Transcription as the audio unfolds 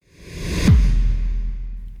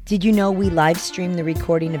Did you know we live stream the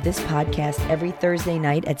recording of this podcast every Thursday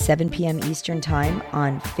night at 7 p.m. Eastern Time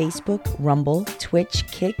on Facebook, Rumble, Twitch,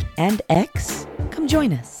 Kick, and X? Come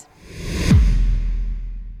join us.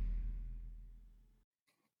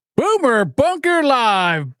 Boomer Bunker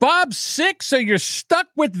Live. Bob's sick, so you're stuck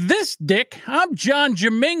with this dick. I'm John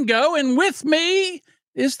Jamingo, and with me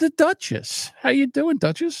is the Duchess. How you doing,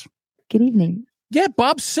 Duchess? Good evening. Yeah,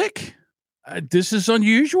 Bob's sick. This is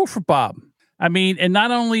unusual for Bob. I mean, and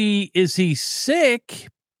not only is he sick,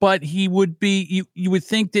 but he would be, you would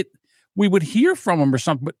think that we would hear from him or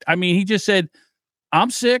something. But I mean, he just said,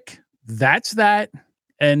 I'm sick. That's that.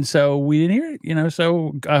 And so we didn't hear it,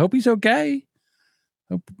 so I hope he's okay.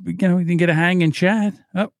 Hope, we can get a hang and chat.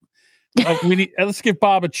 Let's give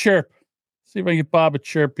Bob a chirp. See if I can get Bob a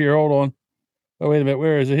chirp here. Hold on. Oh, wait a minute.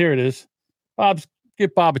 Where is it? Here it is.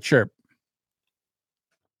 Give Bob a chirp.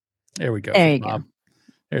 There we go. There you Bob. go.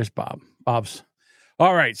 There's Bob. Bob's.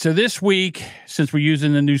 All right. So this week, since we're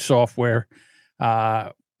using the new software,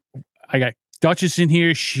 I got Duchess in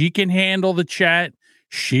here. She can handle the chat.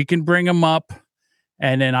 She can bring them up.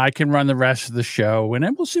 And then I can run the rest of the show. And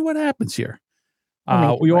then we'll see what happens here.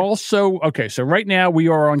 So right now we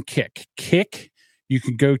are on Kick. Kick, you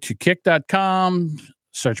can go to kick.com,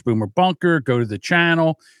 search Boomer Bunker, go to the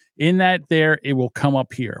channel. In that there, it will come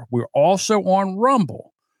up here. We're also on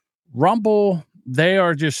Rumble. Rumble,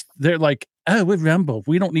 they're like, oh, with Rumble,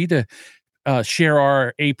 we don't need to share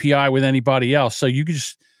our API with anybody else.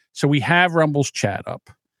 So we have Rumble's chat up.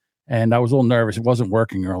 And I was a little nervous. It wasn't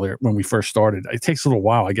working earlier when we first started. It takes a little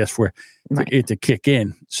while, I guess, for it to kick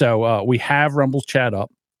in. So we have Rumble's chat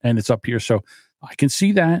up, and it's up here. So I can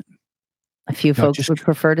see that. A few folks would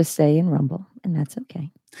prefer to stay in Rumble, and that's okay.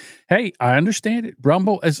 Hey, I understand it.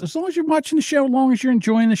 Rumble, as long as you're watching the show, as long as you're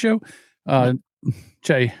enjoying the show.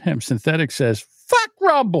 J.M. Synthetic says, fuck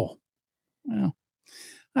Rumble. Well,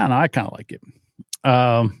 I don't know. I kind of like it.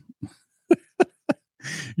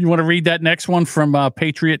 You want to read that next one from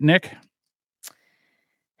Patriot Nick?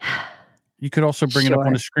 You could also bring it up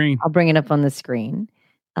on the screen. I'll bring it up on the screen.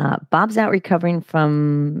 Bob's out recovering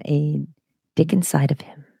from a dick inside of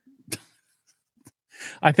him.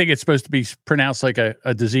 I think it's supposed to be pronounced like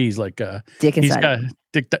a disease, like dick inside.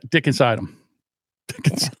 He's got dick inside him.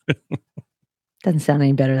 Doesn't sound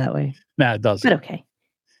any better that way. No, it doesn't. But okay.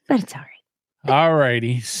 But it's all right. All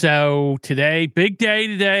righty. So today, big day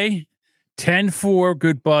today. 10-4,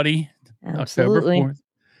 good buddy. Absolutely. October 4th.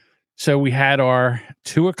 So we had our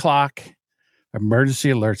 2:00 emergency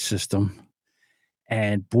alert system.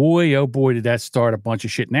 And boy, oh boy, did that start a bunch of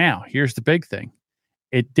shit. Now, here's the big thing.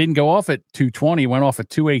 It didn't go off at 2:20. It went off at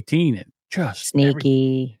 2:18. It just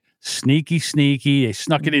sneaky. They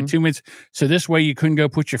snuck it in 2 minutes. So this way you couldn't go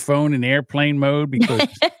put your phone in airplane mode because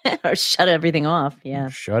or shut everything off. Yeah.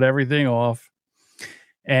 Shut everything off.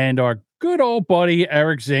 And our good old buddy,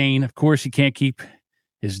 Eric Zane, of course, he can't keep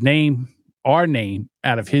our name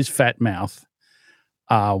out of his fat mouth.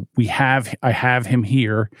 I have him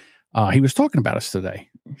here. He was talking about us today.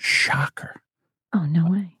 Shocker. Oh,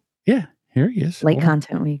 no way. Yeah, here he is. Late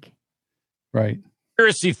content week. Right.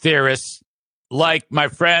 Conspiracy theorists like my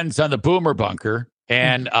friends on the Boomer Bunker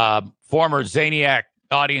and former Zaniac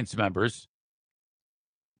audience members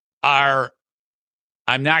are,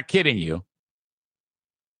 I'm not kidding you,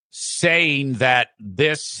 saying that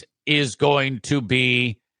this is going to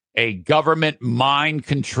be a government mind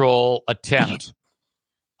control attempt.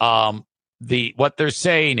 What they're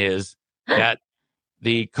saying is that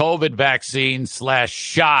the COVID vaccine /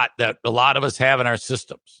 shot that a lot of us have in our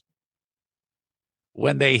systems,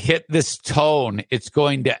 when they hit this tone, it's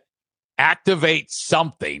going to activate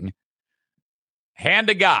something. Hand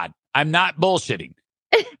to God, I'm not bullshitting,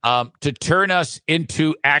 to turn us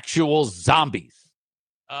into actual zombies.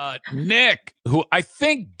 Nick, who I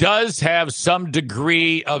think does have some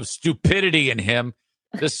degree of stupidity in him,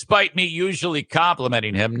 despite me usually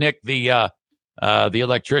complimenting him. Nick, the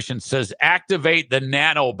electrician, says, activate the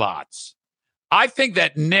nanobots. I think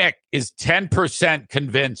that Nick is 10%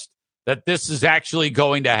 convinced that this is actually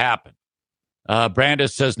going to happen.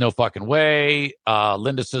 Brandis says, no fucking way.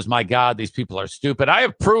 Linda says, my God, these people are stupid. I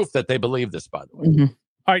have proof that they believe this, by the way. Mm-hmm.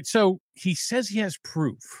 All right, so he says he has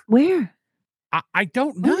proof. Where? I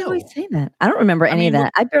don't know. Why do I say that? I don't remember any of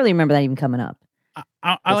that. I barely remember that even coming up.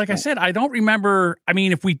 I said, I don't remember. I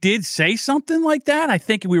mean, if we did say something like that, I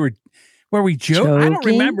think we were joking. I don't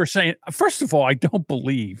remember saying. First of all, I don't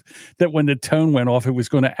believe that when the tone went off, it was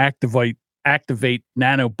going to activate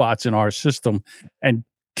nanobots in our system and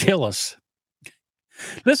kill us.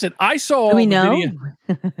 Listen, I saw. Do we know?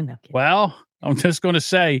 No, well, I'm just going to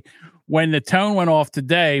say when the tone went off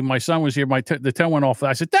today, my son was here. The tone went off.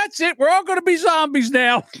 I said, "That's it. We're all going to be zombies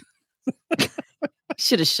now."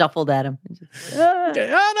 Should have shuffled at him. Oh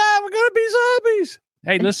no, we're going to be zombies.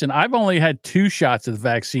 Hey, listen, I've only had 2 shots of the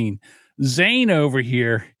vaccine. Zane over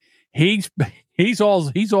here, he's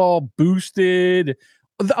all boosted.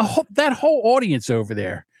 That whole audience over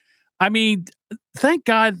there. I mean, thank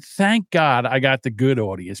God I got the good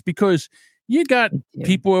audience, because you got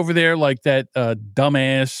people over there like that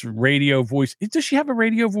dumbass radio voice. Does she have a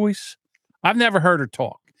radio voice? I've never heard her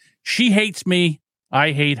talk. She hates me.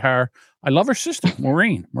 I hate her. I love her sister,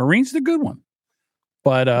 Maureen. Maureen's the good one.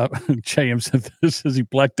 But JM said this as he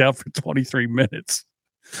blacked out for 23 minutes.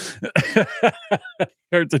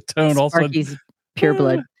 Heard the tone also. Sparky's pure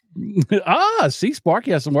blood. See,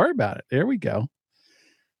 Sparky has to worry about it. There we go.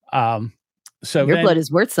 So your blood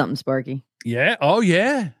is worth something, Sparky. Yeah. Oh,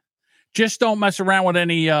 yeah. Just don't mess around with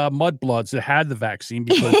any mudbloods that had the vaccine,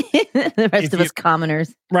 because the rest of us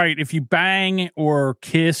commoners. Right. If you bang or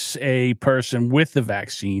kiss a person with the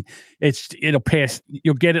vaccine, it'll pass.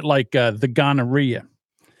 You'll get it like the gonorrhea.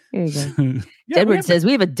 There you go. Edward says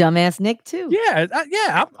we have a dumbass Nick too. Yeah.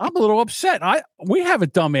 I'm a little upset. We have a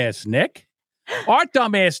dumbass Nick. Our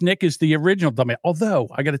dumbass Nick is the original dumbass. Although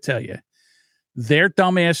I got to tell you, their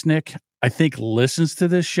dumbass Nick, I think, listens to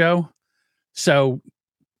this show. So,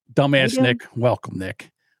 dumbass Nick, welcome,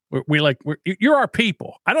 Nick. You're our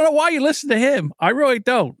people. I don't know why you listen to him. I really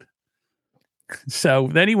don't. So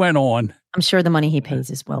then he went on. I'm sure the money he pays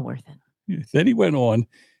is well worth it. Then he went on,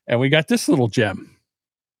 and we got this little gem.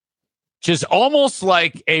 Just almost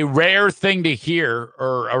like a rare thing to hear,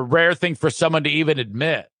 or a rare thing for someone to even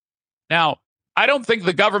admit. Now, I don't think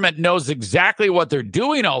the government knows exactly what they're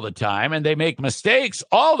doing all the time, and they make mistakes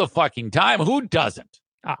all the fucking time. Who doesn't?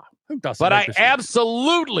 Who doesn't? But I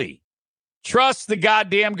absolutely trust the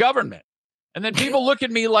goddamn government. And then people look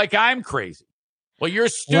at me like I'm crazy. Well, you're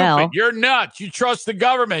stupid. Well, you're nuts. You trust the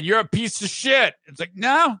government. You're a piece of shit. It's like,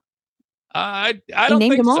 no, I don't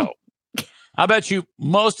think so. I bet you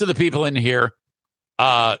most of the people in here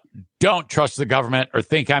don't trust the government or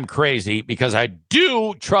think I'm crazy, because I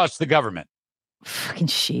do trust the government. Fucking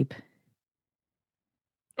sheep.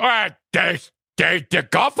 The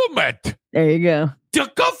government. There you go.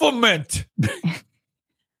 The government.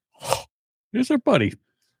 Here's our buddy.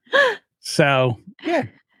 So, yeah.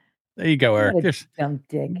 There you go, Eric. Dumb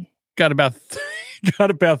dig. Got about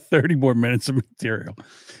 30 more minutes of material.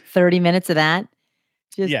 30 minutes of that?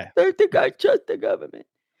 I think I trust the government.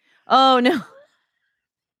 Oh, no.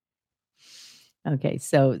 Okay,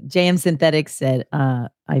 so JM Synthetics said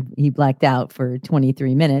he blacked out for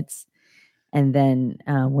 23 minutes. And then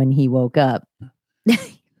when he woke up,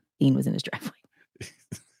 Dean was in his driveway.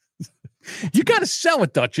 You got to sell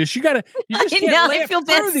it, Duchess. You just can't laugh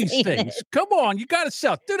through these things. It. Come on, you got to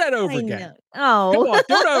sell it. Do that over again. Oh, come on,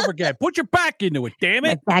 do it over again. Put your back into it. Damn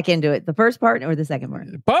it, back into it. The first part or the second part?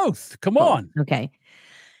 Both. Come on. Okay.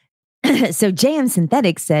 So JM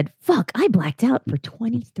Synthetics said, "Fuck, I blacked out for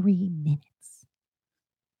 23 minutes."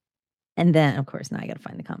 And then, of course, now I got to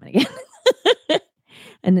find the comment again.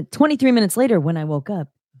 And then 23 minutes later, when I woke up,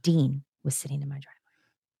 Dean was sitting in my driveway.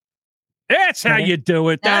 That's how you do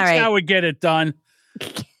it. That's how we get it done.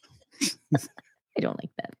 I don't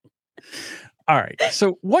like that. All right.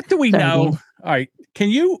 So what do we know? Dean. All right. Can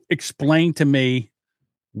you explain to me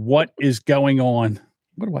what is going on?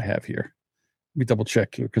 What do I have here? Let me double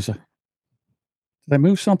check here, because did I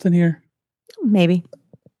move something here? Maybe.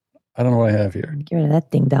 I don't know what I have here. Get rid of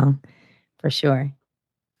that ding dong for sure.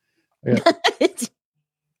 Yeah.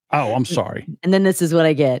 Oh, I'm sorry. And then this is what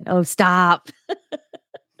I get. Oh, stop.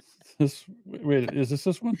 Wait, is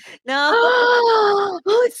this one? No.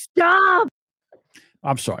 Oh, stop.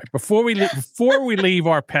 I'm sorry. Before we leave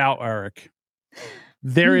our pal Eric,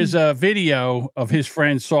 there is a video of his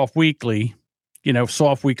friend Soft Weekly. You know,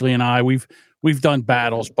 Soft Weekly and I, we've done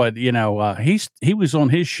battles, but he was on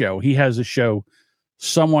his show. He has a show,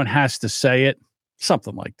 Someone Has to Say It,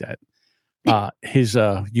 something like that. His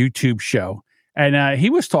YouTube show, and he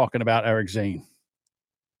was talking about Eric Zane.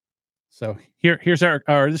 So here's Eric.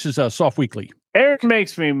 This is Soft Weekly. Eric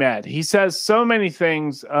makes me mad. He says so many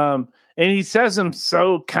things, and he says them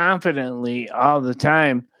so confidently all the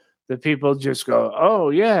time that people just go, "Oh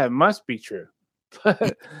yeah, it must be true."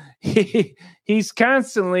 But he's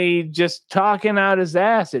constantly just talking out his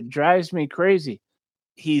ass. It drives me crazy.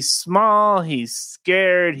 He's small. He's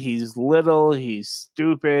scared. He's little. He's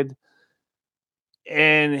stupid.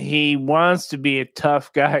 And he wants to be a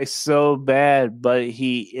tough guy so bad, but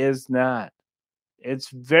he is not. It's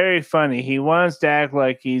very funny. He wants to act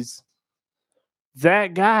like he's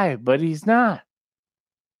that guy, but he's not.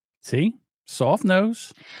 See? Soft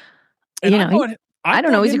nose. And I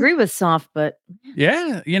don't always agree with soft, but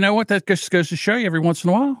yeah, you know what? That just goes to show you every once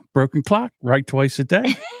in a while, broken clock, right twice a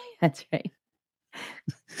day. That's right.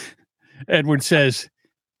 Edward says,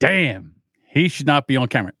 damn, he should not be on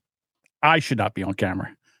camera. I should not be on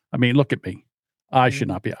camera. I mean, look at me. I should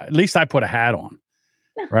not be. At least I put a hat on,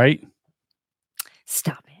 right?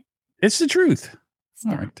 Stop it. It's the truth.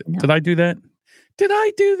 Stop. All right. No. Did I do that? Did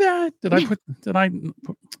I do that?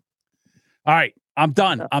 All right. I'm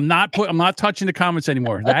done. I'm not touching the comments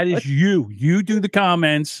anymore. That is you. You do the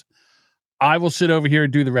comments. I will sit over here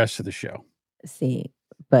and do the rest of the show. See,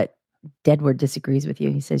 but Deadwood disagrees with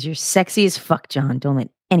you. He says, you're sexy as fuck, John. Don't let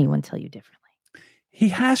anyone tell you differently. He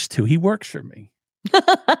has to. He works for me.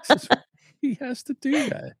 He has to do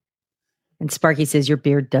that. And Sparky says, your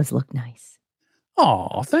beard does look nice.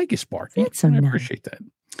 Oh, thank you, Sparky. That's so nice. I appreciate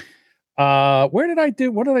that. What did I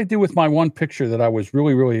do with my one picture that I was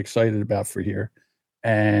really, really excited about for here?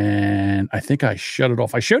 And I think I shut it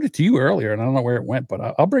off. I showed it to you earlier, and I don't know where it went, but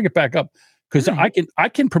I'll bring it back up because I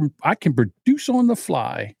can produce on the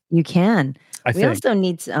fly. You can. We think. Also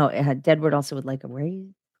need. Deadwood also would like a raise.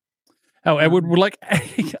 Oh, Edward would like.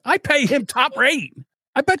 I pay him top rate.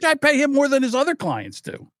 I bet you I pay him more than his other clients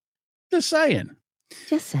do. Just saying.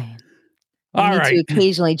 All right. To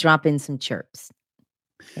occasionally drop in some chirps.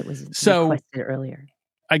 It was requested earlier.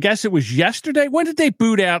 I guess it was yesterday. When did they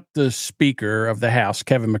boot out the Speaker of the House,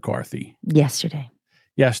 Kevin McCarthy? Yesterday.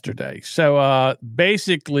 So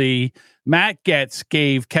basically, Matt Gaetz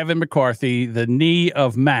gave Kevin McCarthy the knee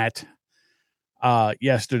of Matt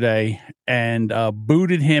yesterday and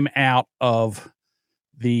booted him out of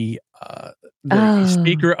the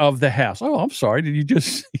Speaker of the House. Oh, I'm sorry. Did you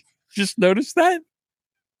just notice that?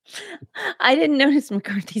 I didn't notice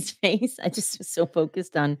McCarthy's face. I just was so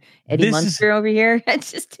focused on Eddie Munster over here. I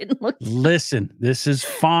just didn't look. Listen, this is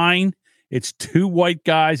fine. It's two white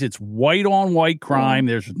guys. It's white on white crime.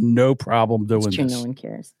 There's no problem doing it's true, this. No one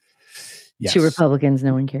cares. Yes. Two Republicans.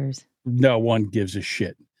 No one cares. No one gives a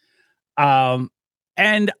shit.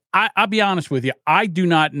 And I'll be honest with you. I do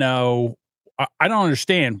not know. I don't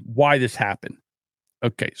understand why this happened.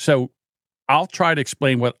 Okay, so I'll try to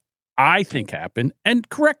explain what I think happened, and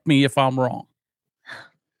correct me if I'm wrong.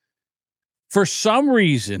 For some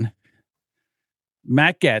reason,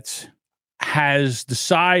 Matt Gaetz has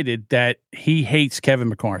decided that he hates Kevin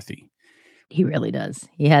McCarthy. He really does.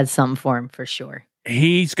 He has something for him for sure.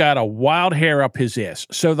 He's got a wild hair up his ass.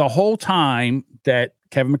 So the whole time that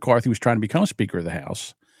Kevin McCarthy was trying to become Speaker of the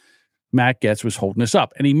House, Matt Gaetz was holding this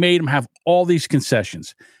up, and he made him have all these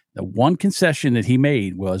concessions. The one concession that he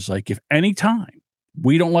made was like, if any time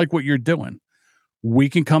we don't like what you're doing, we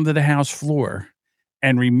can come to the House floor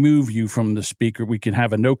and remove you from the Speaker. We can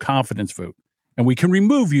have a no confidence vote, and we can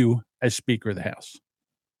remove you as Speaker of the House.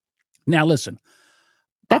 Now, listen.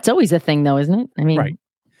 That's always a thing, though, isn't it? I mean, right.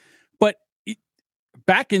 But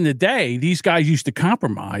back in the day, these guys used to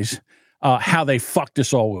compromise how they fucked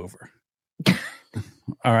us all over.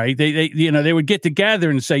 All right. They would get together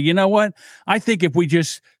and say, you know what? I think if we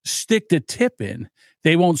just stick the tip in,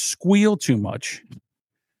 they won't squeal too much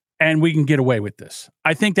and we can get away with this.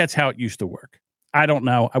 I think that's how it used to work. I don't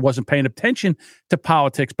know. I wasn't paying attention to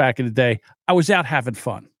politics back in the day. I was out having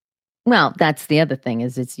fun. Well, that's the other thing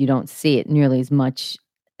is you don't see it nearly as much.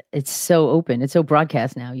 It's so open. It's so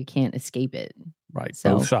broadcast now. You can't escape it. Right.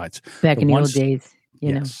 So, both sides. Back in the old days,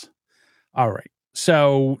 you know. All right.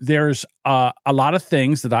 So there's a lot of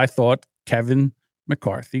things that I thought Kevin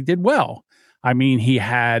McCarthy did well. I mean,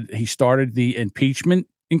 he started the impeachment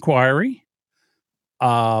inquiry.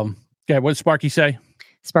 What did Sparky say?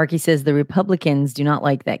 Sparky says the Republicans do not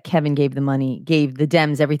like that Kevin gave the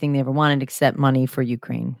Dems everything they ever wanted except money for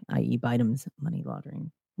Ukraine, i.e. Biden's money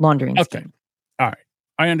laundering okay. scheme. All right.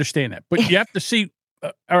 I understand that. But you have to see,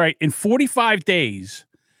 all right, in 45 days,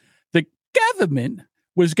 the government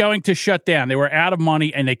was going to shut down. They were out of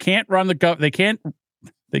money and they can't run they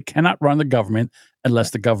cannot run the government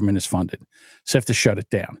unless the government is funded. So they have to shut it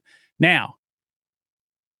down. Now,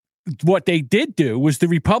 what they did do was the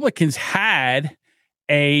Republicans had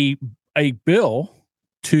a bill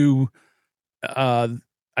to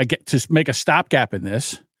to make a stopgap in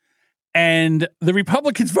this, and the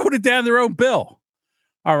Republicans voted down their own bill.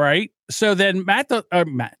 All right. So then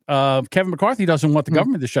Kevin McCarthy doesn't want the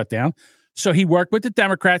government to shut down. So he worked with the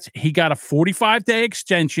Democrats. He got a 45-day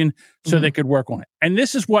extension so they could work on it. And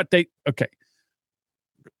this is what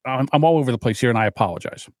I'm all over the place here and I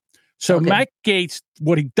apologize. So Matt Gaetz,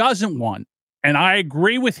 what he doesn't want, and I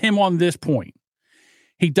agree with him on this point,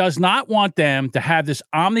 he does not want them to have this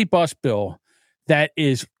omnibus bill that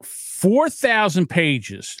is 4,000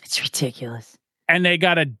 pages. It's ridiculous. and they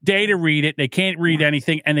got a day to read it. They can't read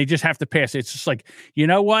anything, and they just have to pass it. It's just like, you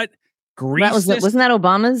know what? Wasn't that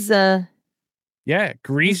Obama's?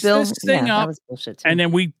 Grease bill? this thing up. That was bullshit too. And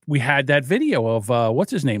then we had that video of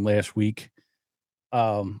what's his name last week.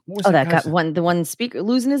 What was that guy, the one speaker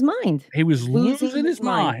losing his mind. He was losing his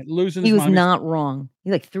mind. He was not wrong.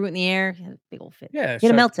 He threw it in the air. He had a big old fit. Yeah, he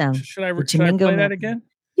had a meltdown. Should I play that again?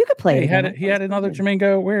 You could play it. He had another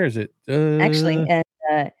Jamingo. Where is it? Actually,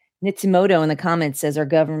 Nitsimoto in the comments says our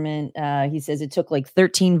government. He says it took like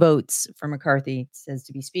 13 votes for McCarthy. Says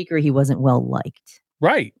to be speaker, he wasn't well liked.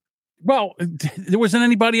 Right. Well, there wasn't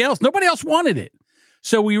anybody else. Nobody else wanted it.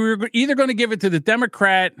 So we were either going to give it to the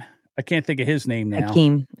Democrat. I can't think of his name now.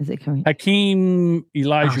 Hakeem. Is it correct? Hakeem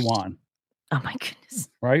Olajuwon. Oh my goodness.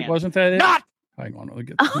 Right? Wasn't that it? Not. Hang on.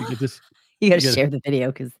 Get this. You got to share the video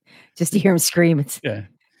because just to hear him scream, it's a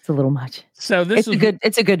little much. So it's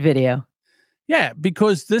a good video. Yeah,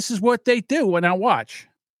 because this is what they do when I watch.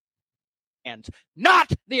 And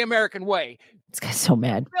not the American way. This guy's so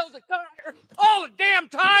mad. All the damn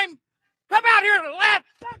time. Come out here in the last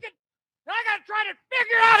second. And I got to try to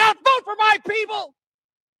figure out how to vote for my people.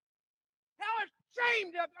 How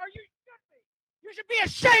ashamed are you? You should be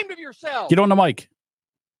ashamed of yourself. Get on the mic.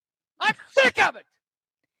 I'm sick of it.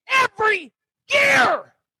 Every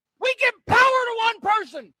year we give power to one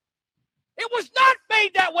person. It was not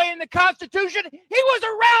made that way in the Constitution. He was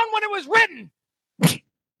around when it was written.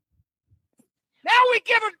 Now we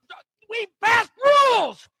pass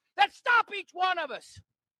rules that stop each one of us.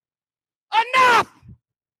 Enough!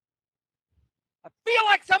 I feel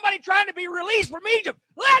like somebody trying to be released from Egypt.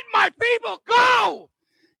 Let my people go!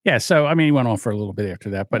 Yeah, so, I mean, he went on for a little bit after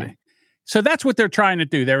that. But so that's what they're trying to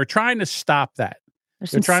do. They were trying to stop that.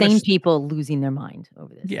 There's some sane people losing their mind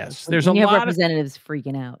over this. Yes, there's a lot of representatives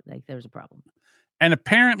freaking out. Like, there's a problem. And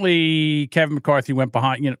apparently, Kevin McCarthy went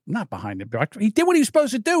behind, not behind him, but he did what he was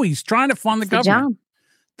supposed to do. He's trying to fund the government.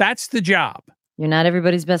 That's the job. You're not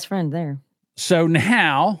everybody's best friend there. So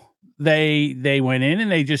now they went in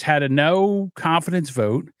and they just had a no confidence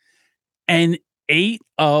vote. And 8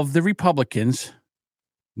 of the Republicans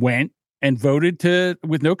went and voted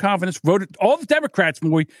with no confidence, voted all the Democrats,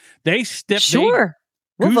 boy. They stepped. Sure.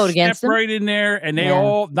 We'll vote against them. Right in there. And they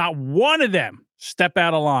all, not one of them step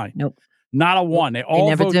out of line. Nope. Not a one. They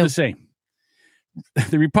all vote the same.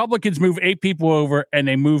 The Republicans move 8 people over and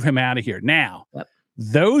they move him out of here. Now,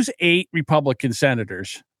 those 8 Republican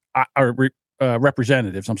senators or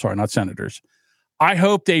representatives, I'm sorry, not senators. I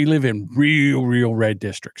hope they live in real red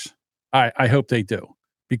districts. I hope they do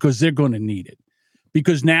because they're going to need it.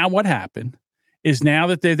 Because now what happened is now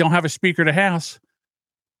that they don't have a Speaker of the House,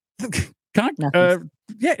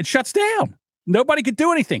 it shuts down. Nobody could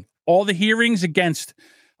do anything. All the hearings against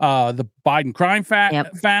the Biden crime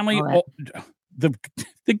family, the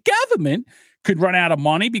government could run out of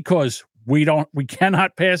money because we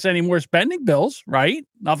cannot pass any more spending bills, right?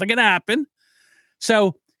 Nothing can happen.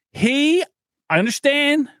 So I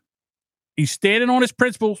understand he's standing on his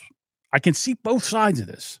principles. I can see both sides of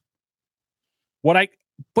this. It's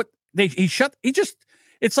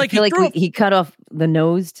like he cut off the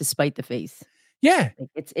nose to spite the face. Yeah.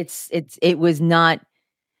 It was not,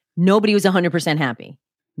 nobody was 100% happy.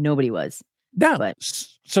 Nobody was. No. But,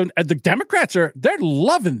 so the Democrats they're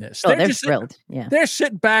loving this. They're just thrilled. Yeah. They're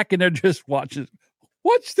sitting back and they're just watching.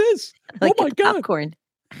 What's this? Like oh my God. Popcorn.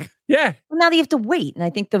 Yeah. Well, now they have to wait. And I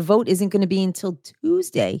think the vote isn't going to be until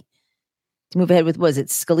Tuesday to move ahead with, was it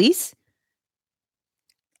Scalise?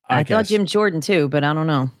 I thought Jim Jordan too, but I don't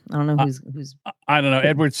know. I don't know who's. I don't know.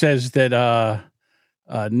 Edward says that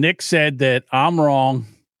Nick said that I'm wrong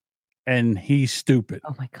and he's stupid.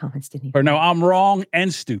 Oh, my comments didn't even. Or no, I'm wrong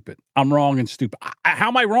and stupid. I'm wrong and stupid. How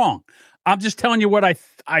am I wrong? I'm just telling you what I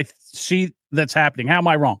see that's happening. How am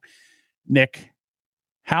I wrong? Nick,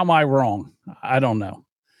 how am I wrong? I don't know.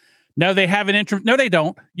 No, they have an interim. No, they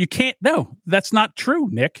don't. You can't. No, that's not true,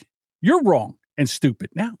 Nick. You're wrong and stupid.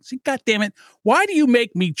 Now, see, goddamn it. Why do you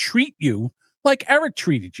make me treat you like Eric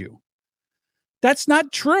treated you? That's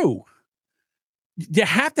not true. You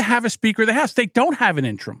have to have a Speaker of the House. They don't have an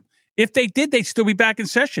interim. If they did, they'd still be back in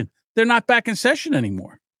session. They're not back in session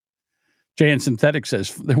anymore. Jay and Synthetic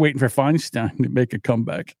says they're waiting for Feinstein to make a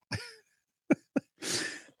comeback.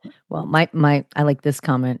 Well, I like this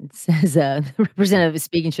comment. It says the representative is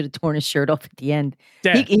speaking should have torn his shirt off at the end.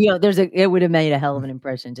 Yeah. It would have made a hell of an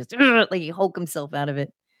impression. Just like he hulk himself out of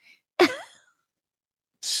it.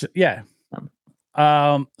 So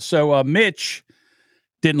Mitch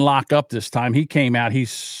didn't lock up this time. He came out.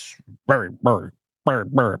 He's I'm not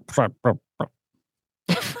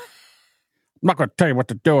going to tell you what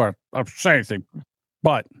to do. I'll say anything,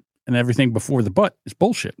 and everything before the but is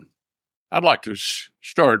bullshit. I'd like to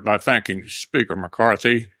start by thanking Speaker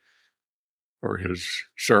McCarthy for his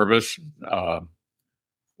service.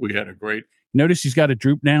 We had a great. Notice he's got a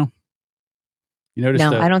droop now. You notice?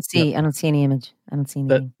 No, I don't see any image. I don't see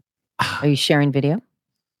anything. Are you sharing video? Of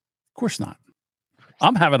course not.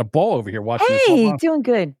 I'm having a ball over here watching this. Hey, doing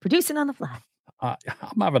good. Producing on the fly. I'm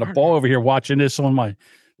having a ball over here watching this on my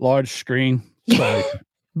large screen. Sorry.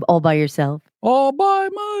 All by yourself. All by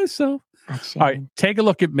myself. All right, take a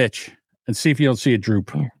look at Mitch and see if you don't see a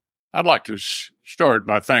droop. Yeah. I'd like to start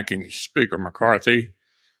by thanking Speaker McCarthy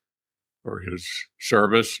for his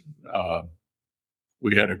service.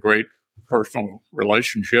 We had a great personal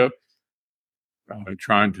relationship,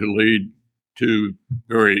 trying to lead two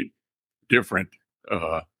very different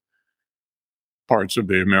parts of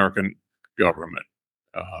the American government.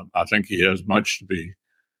 I think he has much to be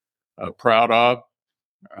proud of.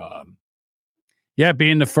 Yeah,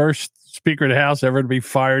 being the first Speaker of the House ever to be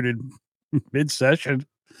fired in mid-session.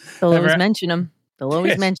 They'll always mention him. They'll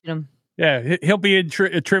always mention him. Yeah, he'll be in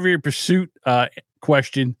a Trivia Pursuit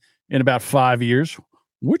question in about 5 years.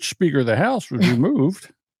 Which Speaker of the House was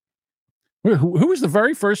removed? Who was the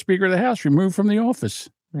very first Speaker of the House removed from the office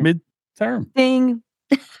mid-term? Ding.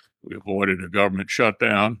 We avoided a government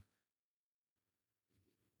shutdown.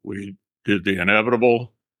 We did the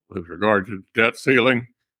inevitable with regard to the debt ceiling.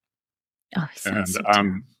 Oh, and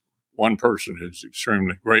I'm one person who's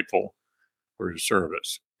extremely grateful for his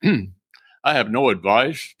service. I have no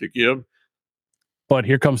advice to give. But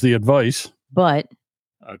here comes the advice. But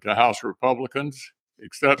to House Republicans,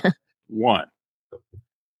 except one.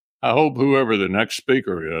 I hope whoever the next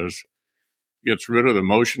speaker is gets rid of the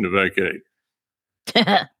motion to vacate.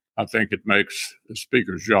 I think it makes the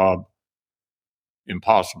speaker's job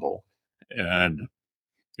impossible. And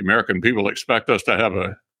the American people expect us to have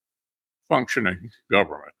a functioning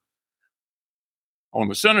government. On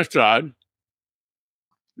the Senate side,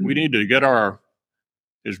 we need to get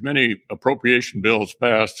as many appropriation bills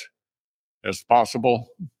passed as possible.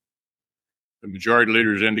 The majority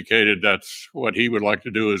leader's indicated that's what he would like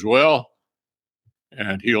to do as well.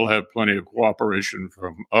 And he'll have plenty of cooperation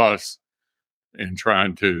from us in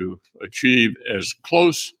trying to achieve as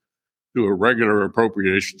close to a regular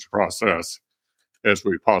appropriations process as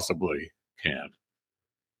we possibly can.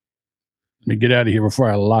 Let me get out of here before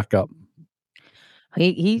I lock up.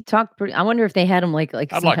 He talked pretty. I wonder if they had him like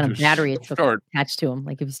some kind of battery attached to him.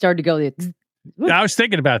 Like if he started to go, I was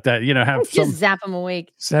thinking about that. Have just zap him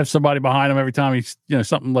awake. Have somebody behind him every time he's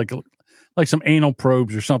something like some anal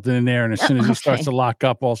probes or something in there, and as soon as he starts to lock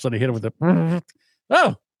up, all of a sudden he hit him with a.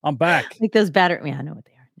 Oh, I'm back. Like those battery. Yeah, I know what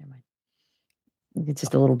they are. Never mind. It's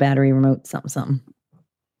just a little battery remote, something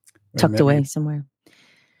tucked away somewhere.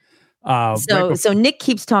 So Nick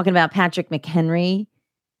keeps talking about Patrick McHenry,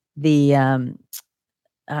 the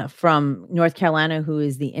from North Carolina, who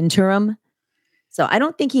is the interim. So I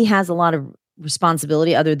don't think he has a lot of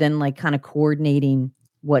responsibility other than like kind of coordinating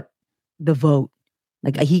what the vote.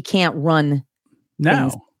 Like he can't run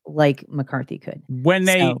things like McCarthy could. When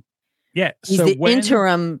they, he's the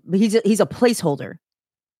interim. He's a placeholder.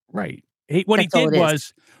 Right. What he did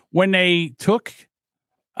was when they took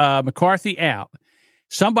McCarthy out,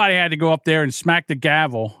 somebody had to go up there and smack the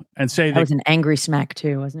gavel and say that was an angry smack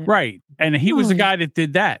too, wasn't it? Right. And he was the guy that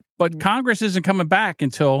did that. But Congress isn't coming back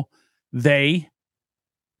until they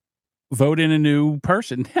vote in a new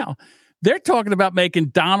person. Now, they're talking about making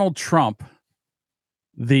Donald Trump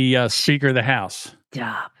the Speaker of the House.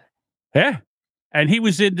 Stop. Yeah. And he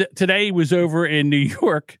was today he was over in New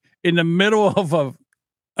York in the middle of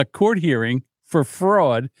a court hearing for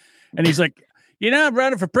fraud. And he's like, I'm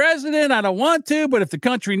running for president. I don't want to, but if the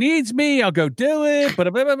country needs me, I'll go do it.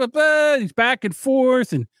 But he's back and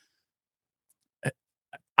forth. And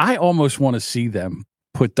I almost want to see them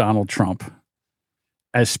put Donald Trump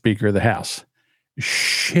as Speaker of the House.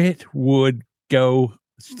 Shit would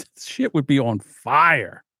be on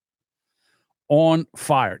fire. On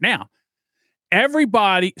fire. Now,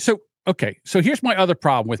 everybody. So here's my other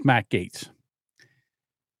problem with Matt Gaetz.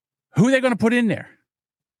 Who are they going to put in there?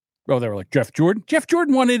 Well, they were like Jeff Jordan. Jeff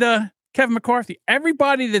Jordan wanted Kevin McCarthy.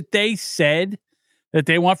 Everybody that they said that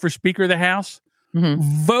they want for Speaker of the House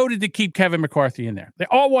voted to keep Kevin McCarthy in there. They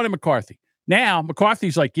all wanted McCarthy. Now,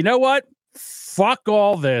 McCarthy's like, you know what? Fuck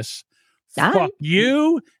all this. Fuck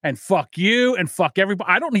you and fuck you and fuck everybody.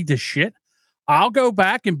 I don't need this shit. I'll go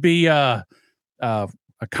back and be a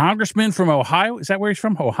congressman from Ohio. Is that where he's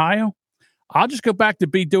from? Ohio? I'll just go back to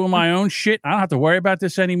be doing my own shit. I don't have to worry about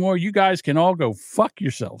this anymore. You guys can all go fuck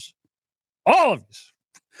yourselves. All of us.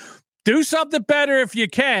 Do something better if you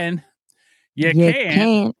can. You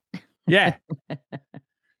can. Yeah.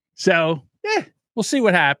 So, we'll see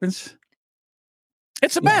what happens.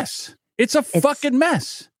 It's a mess. It's a fucking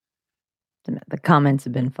mess. The comments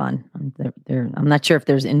have been fun. I'm not sure if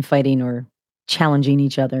there's infighting or challenging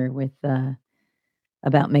each other with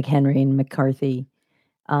about McHenry and McCarthy.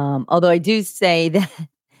 Although I do say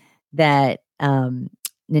that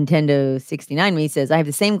Nintendo 69 me says I have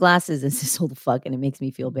the same glasses as this old fuck, and it makes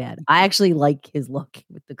me feel bad. I actually like his look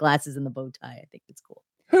with the glasses and the bow tie. I think it's cool.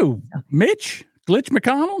 Who? Mitch Glitch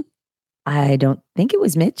McConnell? I don't think it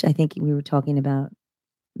was Mitch. I think we were talking about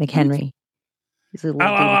McHenry. He's a little dude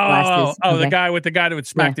with glasses. The guy that would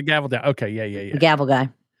smack the gavel down. Okay, yeah. The gavel guy.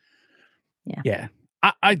 Yeah.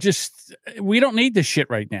 I just, we don't need this shit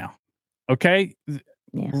right now. Okay?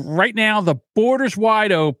 Yeah. Right now, the border's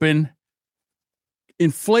wide open.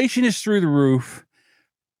 Inflation is through the roof.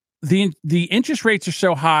 The interest rates are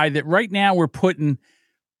so high that right now we're putting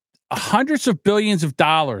hundreds of billions of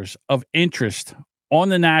dollars of interest on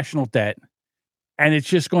the national debt, and it's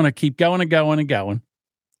just going to keep going and going and going.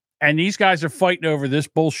 And these guys are fighting over this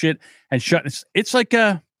bullshit and shutting. It's like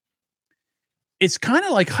it's kind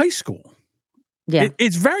of like high school. Yeah,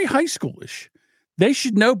 it's very high schoolish. They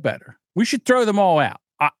should know better. We should throw them all out.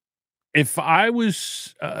 If I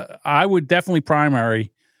was, I would definitely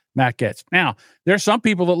primary Matt Gaetz. Now, there's some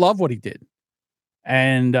people that love what he did,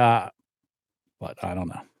 and but I don't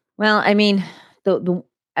know. Well, I mean,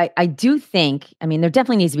 I do think, I mean, there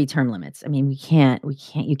definitely needs to be term limits. I mean,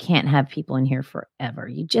 you can't have people in here forever.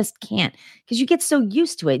 You just can't, because you get so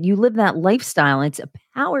used to it. You live that lifestyle. And it's a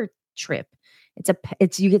power trip.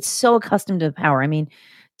 You get so accustomed to the power. I mean,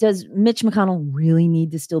 does Mitch McConnell really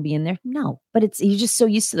need to still be in there? No, but you're just so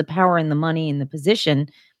used to the power and the money and the position.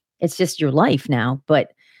 It's just your life now.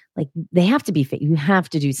 But like, they have to be, you have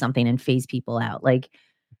to do something and phase people out. Like,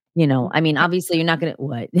 you know, I mean, obviously you're not going to,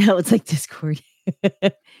 what? No, it's like Discord.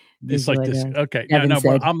 It's like this. Okay. No,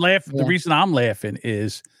 but I'm laughing. Yeah. The reason I'm laughing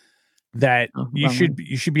is that you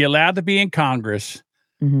should be allowed to be in Congress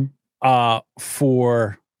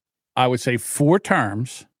for, I would say, 4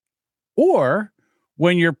 terms, or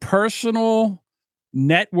when your personal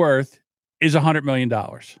net worth is $100 million.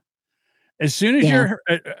 As soon as your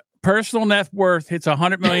personal net worth hits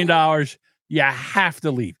 $100 million, you have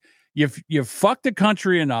to leave. You've fucked the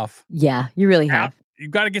country enough. Yeah, you really have.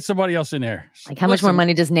 You've got to get somebody else in there. Like, how much more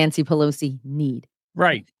money does Nancy Pelosi need?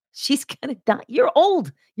 Right. She's gonna die. You're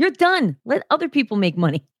old. You're done. Let other people make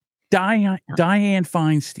money. Dianne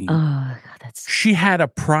Feinstein. Oh, God, she had a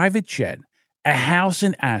private jet, a house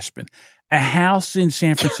in Aspen, a house in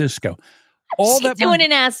San Francisco. All that doing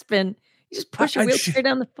in Aspen. You just push her wheelchair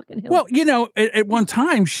down the fucking hill. Well, you know, at one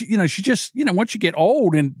time, she just, once you get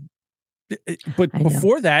old but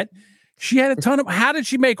before that, she had a ton of. How did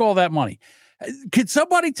she make all that money? Could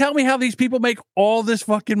somebody tell me how these people make all this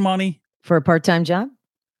fucking money for a part-time job?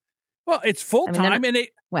 Well, it's full time, and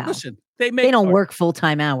listen. They don't work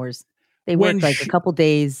full-time hours. They work like a couple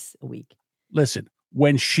days a week. Listen,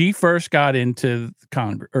 when she first got into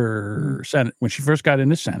Congress or Senate, when she first got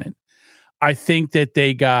into Senate, I think that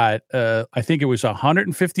they got. I think it was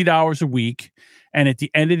 $150 a week, and at the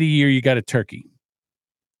end of the year, you got a turkey.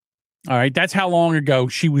 All right, that's how long ago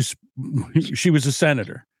she was a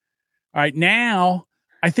senator. All right, now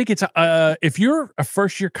I think it's if you're a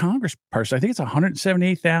first-year Congress person, I think it's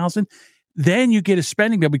 $178,000. Then you get a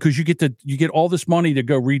spending bill because you get all this money to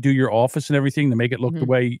go redo your office and everything to make it look the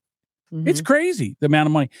way. It's crazy the amount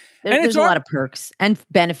of money. There's a lot of perks and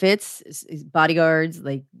benefits, bodyguards.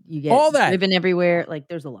 Like you get all that living everywhere. Like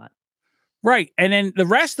there's a lot, right? And then the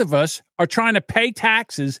rest of us are trying to pay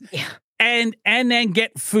taxes and then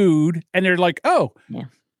get food, and they're like, oh, yeah.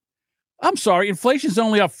 I'm sorry, inflation's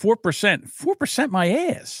only up 4%. 4% my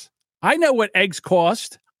ass. I know what eggs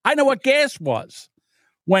cost. I know what gas was.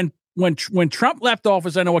 When Trump left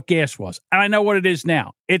office, I know what gas was. And I know what it is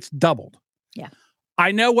now. It's doubled. Yeah.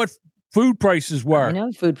 I know what food prices were. I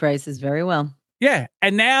know food prices very well. Yeah.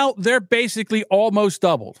 And now they're basically almost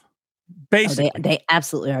doubled. Basically. They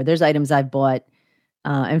absolutely are. There's items I've bought.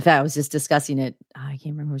 In fact, I was just discussing it. I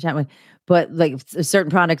can't remember which one, but like a certain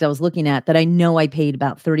product I was looking at that I know I paid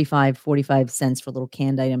about 45 cents for a little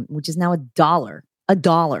canned item, which is now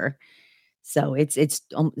 $1. So it's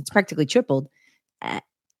practically tripled.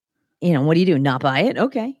 What do you do? Not buy it?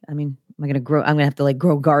 Okay. I mean, I'm going to have to like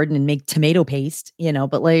grow garden and make tomato paste,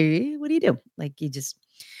 but like, what do you do? Like you just.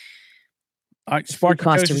 Sparky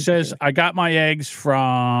Toast says, I got my eggs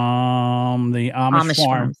from the Amish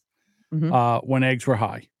farm. When eggs were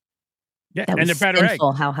high. Yeah, and they're better eggs.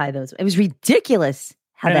 How high those? It was ridiculous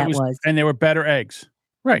how that was. And they were better eggs.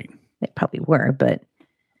 Right. They probably were, but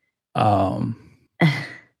here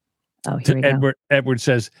we go. Edward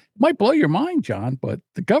says, might blow your mind, John, but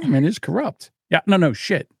the government is corrupt. Yeah, no,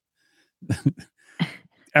 shit.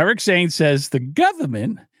 Eric Zane says the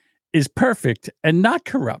government is perfect and not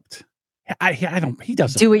corrupt. I don't. He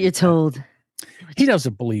doesn't Do what believe you're that. told. He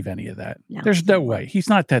doesn't believe any of that. No, There's no he way. won't. He's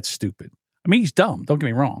not that stupid. I mean, he's dumb. Don't get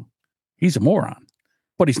me wrong. He's a moron,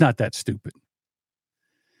 but he's not that stupid.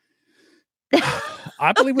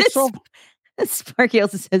 I believe it's all. Sparky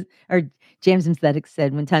also says, or James Synthetic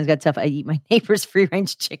said, when times got tough, I eat my neighbor's free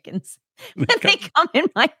range chickens when they come in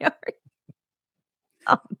my yard.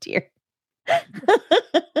 Oh dear.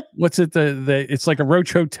 What's it? It's like a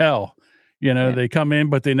roach hotel. You know, Yeah. they come in,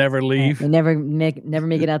 but they never leave. They never make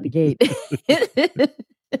it out the gate.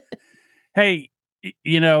 Hey,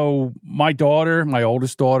 you know, my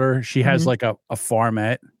oldest daughter, she has like a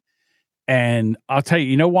farmette. And I'll tell you,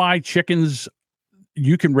 you know why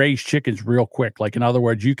you can raise chickens real quick. Like, in other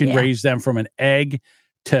words, you can raise them from an egg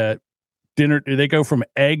to dinner. They go from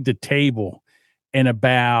egg to table in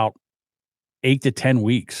about 8 to 10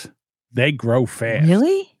 weeks. They grow fast.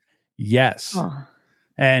 Really? Yes. Oh.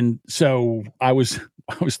 And so I was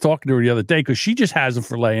talking to her the other day because she just has them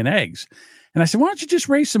for laying eggs. And I said, why don't you just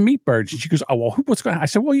raise some meat birds? And she goes, oh, well, what's going on? I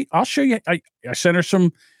said, well, I'll show you. I sent her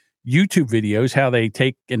some YouTube videos, how they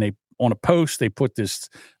take and they, on a post, they put this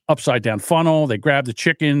upside down funnel. They grab the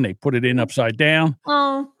chicken, they put it in upside down.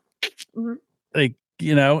 Oh. They,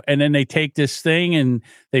 you know, and then they take this thing and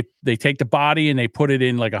they take the body and they put it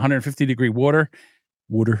in like 150-degree water.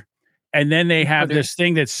 And then they have this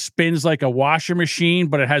thing that spins like a washer machine,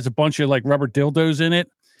 but it has a bunch of like rubber dildos in it.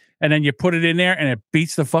 And then you put it in there and it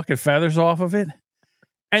beats the fucking feathers off of it.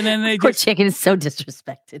 And then they Poor just chicken is so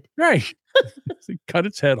disrespected. right. They cut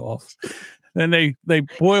its head off. Then they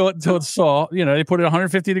boil it until it's soft. You know, they put it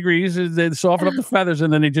 150 degrees, they soften up the feathers,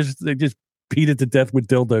 and then they just beat it to death with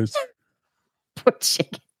dildos. Poor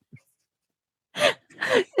chicken.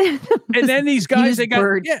 And then these guys, they got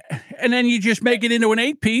bird. and then you just make it into an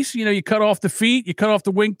 8-piece. You know, you cut off the feet, you cut off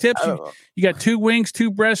the wing tips. You got 2 wings,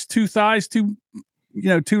 2 breasts, 2 thighs, 2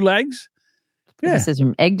 legs. Yeah, This is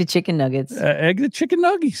from egg to chicken nuggets. egg to chicken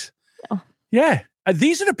nuggies. Oh. Yeah,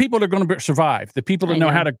 these are the people that are going to survive. The people that know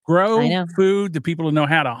how to grow food. The people that know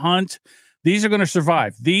how to hunt. These are going to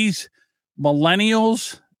survive. These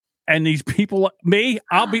millennials and these people. Me,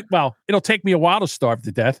 it'll take me a while to starve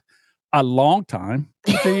to death. A long time.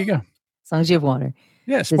 But there you go. As long as you have water.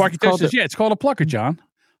 Yeah, Sparky says, it's called a plucker, John.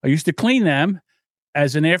 I used to clean them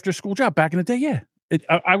as an after-school job back in the day. Yeah,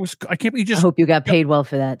 I can't believe you just. I hope you got paid well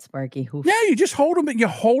for that, Sparky. Oof. Yeah, you just hold them. You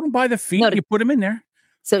hold them by the feet. You put them in there.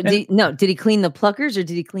 So did he clean the pluckers or did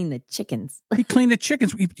he clean the chickens? He cleaned the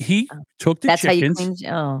chickens. He took the That's chickens, how you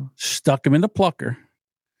clean. stuck them in the plucker,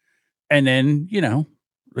 and then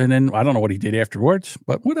I don't know what he did afterwards,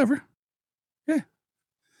 but whatever. Yeah.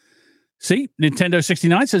 See, Nintendo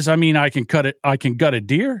 69 says, I mean, I can gut a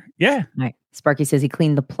deer. Yeah. All right. Sparky says he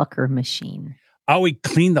cleaned the plucker machine. Oh, he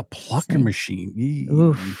cleaned the plucker machine.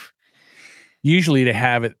 Oof. Usually they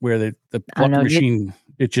have it where the plucker machine,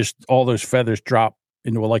 it just, all those feathers drop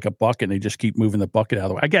into like a bucket and they just keep moving the bucket out of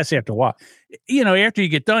the way. I guess after a while, after you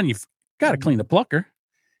get done, you've got to clean the plucker.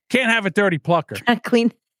 Can't have a dirty plucker.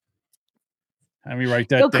 Clean. Let me write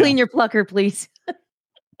that down. Go clean your plucker, please.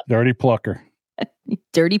 Dirty plucker.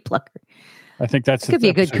 Dirty plucker. I think that could be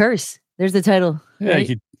a good curse. There's the title. Yeah,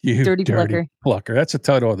 right? you dirty plucker. That's the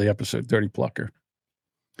title of the episode. Dirty plucker.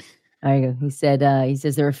 There you go. He said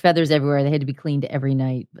there were feathers everywhere. They had to be cleaned every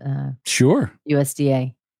night. Sure.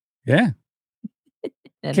 USDA. Yeah.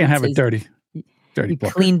 Can't have it dirty. Dirty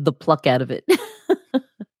plucker. Cleaned the pluck out of it.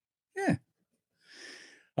 Yeah.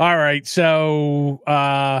 All right. So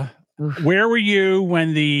where were you when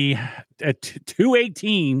at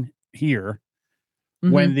 2:18 here?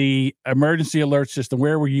 Mm-hmm. When the emergency alert system,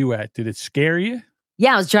 where were you at? Did it scare you?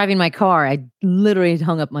 Yeah, I was driving my car. I literally had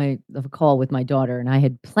hung up the call with my daughter, and I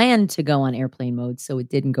had planned to go on airplane mode, so it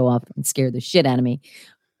didn't go off and scare the shit out of me.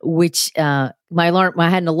 Which I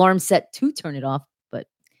had an alarm set to turn it off, but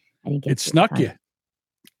I didn't get it. It snuck you.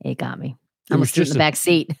 It got me. I almost threw in the back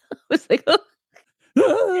seat. I was like, oh.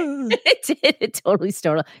 It totally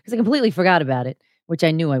startled because I completely forgot about it, which I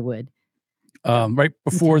knew I would. Right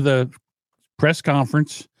before the press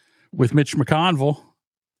conference with Mitch McConnell,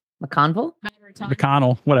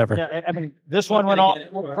 whatever. Yeah, I mean, this one went off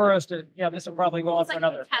first. This will probably go on for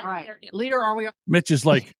another. All right. Leader, are we? Mitch is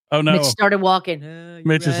like, oh no. Mitch started walking.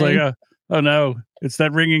 Mitch is like, oh no, it's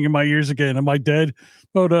that ringing in my ears again. Am I dead?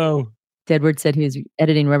 Oh no. Deadwood said he was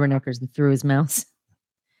editing Rubberneckers and threw his mouse.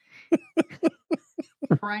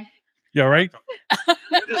 Right. You all right?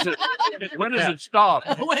 When does it stop?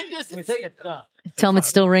 When does it stop? Tell him it's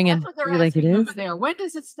still ringing. You're like it is. There. When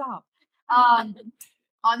does it stop? On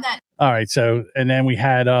that. All right. So, and then we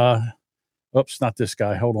had, oops, not this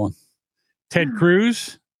guy. Hold on. Ted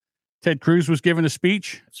Cruz Ted Cruz was giving a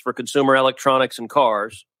speech. It's for consumer electronics and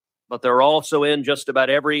cars, but they're also in just about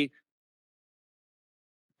every.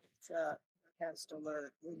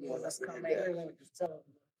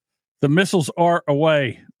 The missiles are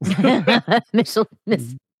away.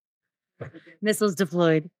 Missiles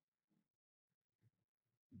deployed.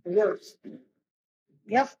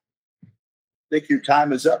 Yep. Think your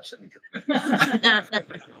time is up, Senator.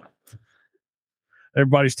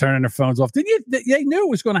 Everybody's turning their phones off. They knew it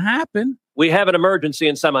was going to happen. We have an emergency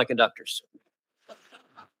in semiconductors.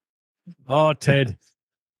 Oh, Ted.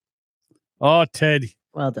 Oh, Ted.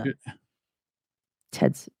 Well done.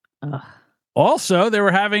 Ted's. Also, they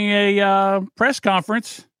were having a press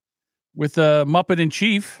conference with Muppet in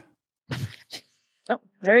Chief. Oh,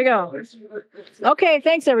 there you go. Okay,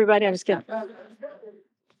 thanks, everybody. I'm just kidding.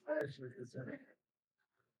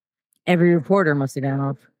 Every reporter must have gone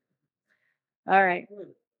off. All right.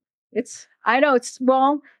 I know it's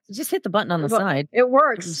wrong. Just hit the button on the side. It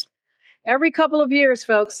works. Every couple of years,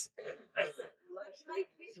 folks.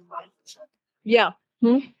 Yeah.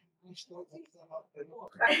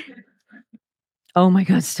 Oh my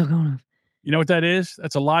God, it's still going off. You know what that is?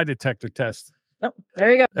 That's a lie detector test. Oh,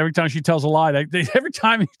 there you go. Every time she tells a lie, every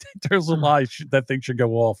time he tells a lie, that thing should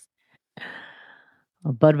go off.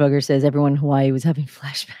 Well, Budbugger says everyone in Hawaii was having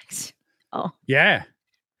flashbacks. Oh, yeah.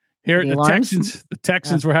 Here, the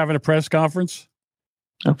Texans were having a press conference.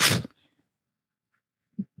 Oh.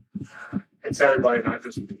 It's everybody, not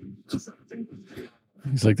just.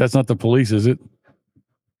 He's like, that's not the police, is it?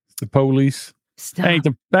 It's the police. Stop.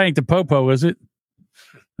 That ain't the popo, is it?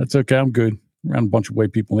 That's okay. I'm good. Around a bunch of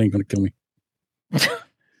white people, they ain't going to kill me.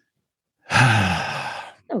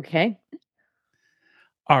 Okay.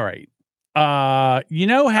 All right. You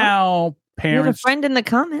know how parents. We have a friend in the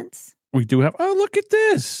comments. We do have. Oh, look at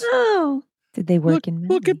this. Oh, did they work in?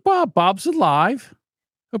 Look at Bob. Bob's alive.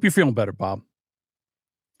 Hope you're feeling better, Bob.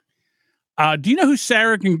 Do you know who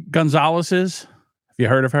Sarah Gonzalez is? Have you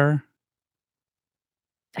heard of her?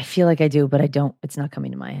 I feel like I do, but I don't. It's not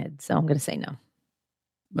coming to my head, so I'm going to say no.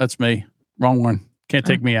 That's me. Wrong one. Can't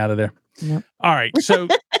take me out of there. Nope. All right. So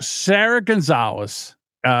Sarah Gonzalez,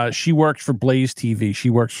 she works for Blaze TV. She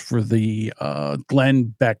works for the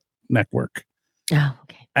Glenn Beck Network. Oh,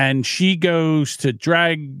 okay. And she goes to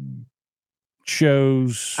drag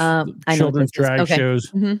shows, children's drag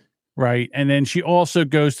shows, right? And then she also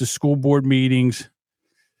goes to school board meetings.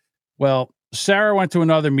 Well, Sarah went to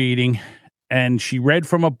another meeting and she read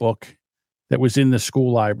from a book that was in the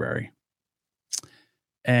school library.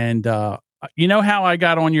 And you know how I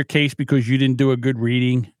got on your case because you didn't do a good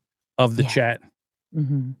reading of the chat?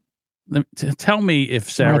 Mm-hmm. Tell me if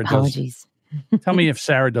Sarah does. Tell me if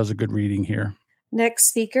Sarah does a good reading here. Next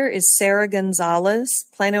speaker is Sarah Gonzalez,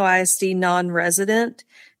 Plano ISD non-resident.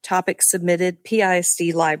 Topic submitted,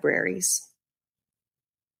 PISD libraries.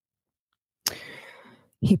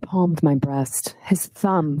 He palmed my breast, his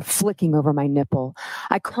thumb flicking over my nipple.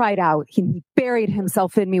 I cried out. He buried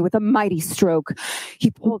himself in me with a mighty stroke.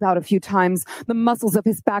 He pulled out a few times, the muscles of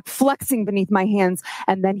his back flexing beneath my hands,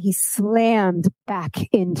 and then he slammed back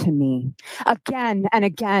into me again and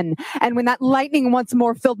again. And when that lightning once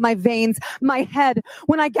more filled my veins, my head,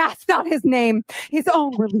 when I gasped out his name, his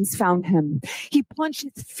own release found him. He plunged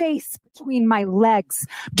his face between my legs,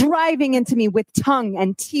 driving into me with tongue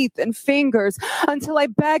and teeth and fingers until I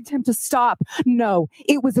begged him to stop. No,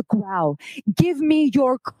 it was a growl. Give me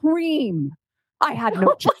your cream. I had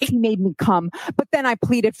no choice. He made me come, but then I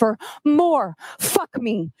pleaded for more. Fuck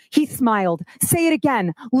me. He smiled. Say it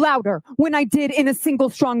again, louder. When I did in a single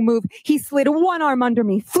strong move, he slid one arm under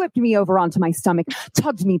me, flipped me over onto my stomach,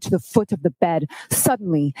 tugged me to the foot of the bed.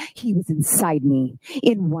 Suddenly, he was inside me.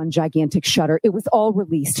 In one gigantic shudder, it was all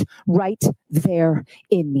released right there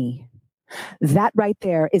in me. That right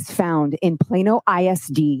there is found in Plano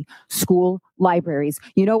ISD school libraries.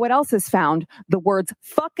 You know what else is found? The words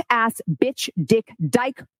fuck, ass, bitch, dick,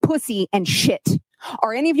 dyke, pussy, and shit.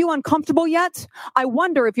 Are any of you uncomfortable yet? I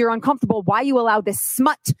wonder if you're uncomfortable why you allow this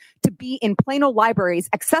smut to be in Plano libraries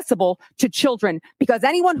accessible to children. Because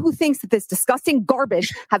anyone who thinks that this disgusting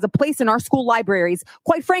garbage has a place in our school libraries,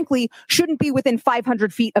 quite frankly, shouldn't be within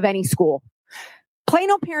 500 feet of any school.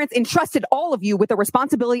 Plano parents entrusted all of you with the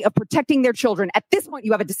responsibility of protecting their children. At this point,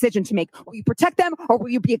 you have a decision to make. Will you protect them or will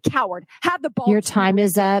you be a coward? Have the ball. Your time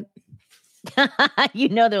is up. You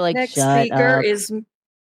know, they're like, next shut speaker up. is.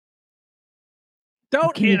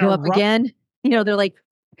 Don't Can you go up again? You know, they're like,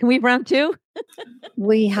 can we have round two?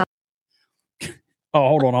 We have. Oh,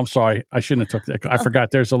 hold on. I'm sorry. I shouldn't have took that. I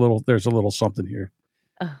forgot. There's a little something here.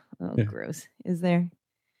 Oh, Yeah. Gross. Is there?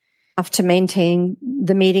 Have to maintain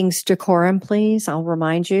the meeting's decorum, please. I'll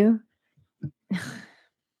remind you.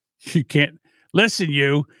 You can't listen.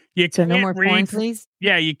 You So can't no more read. porn, please.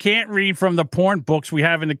 Yeah, you can't read from the porn books we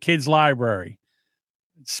have in the kids' library,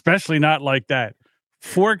 especially not like that.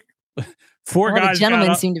 Four All guys. the gentlemen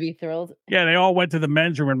got up, seem to be thrilled. yeah, they all went to the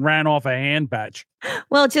men's room and ran off a hand batch.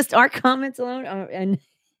 Well, just our comments alone, and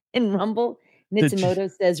in Rumble,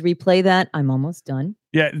 Nitsumoto says, "Replay that. I'm almost done."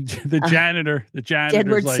 Yeah, the janitor.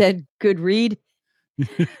 Edward said, "Good read."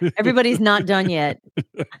 Everybody's not done yet.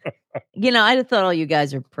 I'd have thought all you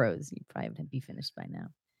guys are pros. You probably would be finished by now.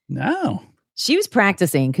 No. She was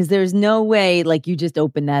practicing because there's no way like you just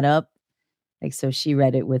open that up. Like, so she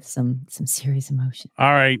read it with some serious emotion.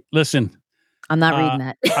 All right, listen. I'm not reading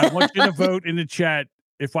that. I want you to vote in the chat.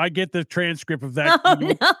 If I get the transcript of that,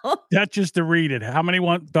 no. Duchess to read it. How many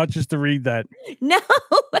want Duchess to read that? No,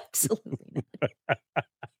 absolutely not.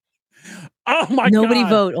 Oh my God. Nobody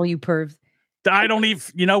vote, all you pervs. I don't even,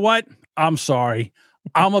 you know what? I'm sorry.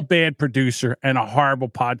 I'm a bad producer and a horrible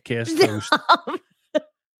podcast host.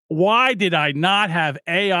 Why did I not have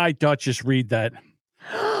AI Duchess read that?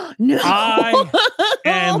 No.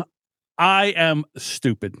 I am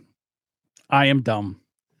stupid. I am dumb.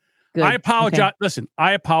 Good. I apologize. Okay. Listen,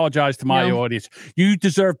 I apologize to my audience. You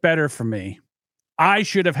deserve better from me. I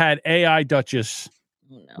should have had AI Duchess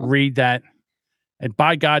read that. And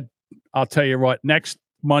by God, I'll tell you what, next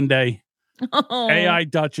Monday, AI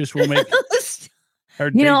Duchess will make her all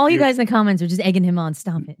debut. you guys in the comments are just egging him on.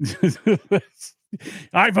 Stop it.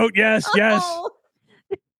 I vote yes, yes.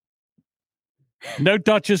 No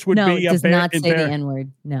Duchess would be does not say the embarrassed.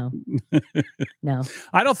 N-word. No. No.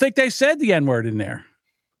 I don't think they said the N-word in there.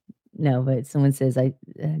 No, but someone says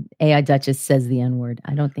AI Duchess says the N-word.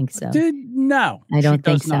 I don't think so. No. I don't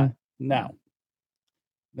think does so. not. No.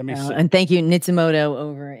 Let me see. And thank you, Nitsumoto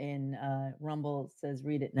over in Rumble says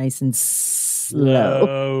read it nice and slow.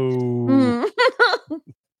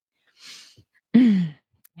 Damn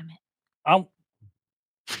it.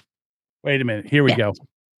 Wait a minute. Here we go.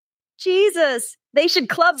 Jesus, they should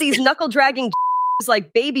club these knuckle dragging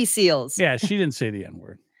like baby seals. Yeah, she didn't say the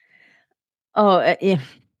N-word. Oh, yeah.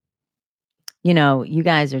 You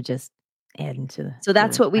guys are just adding to the. So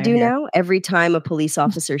that's what we do now. Every time a police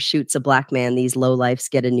officer shoots a black man, these lowlifes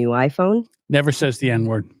get a new iPhone. Never says the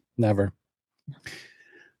N-word. Never.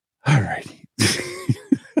 All right.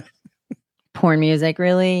 Porn music,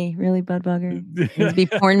 really, Bud Bugger. It'd be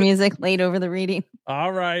porn music laid over the reading.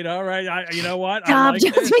 All right. You know what? Stop,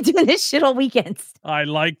 Joe's been doing this shit all weekend. I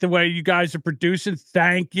like the way you guys are producing.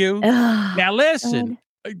 Thank you. Now listen,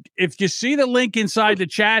 if you see the link inside the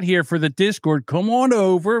chat here for the Discord, come on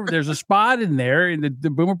over. There's a spot in there in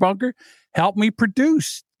the Boomer Bunker. Help me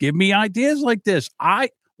produce. Give me ideas like this.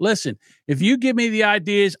 Listen, if you give me the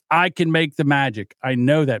ideas, I can make the magic. I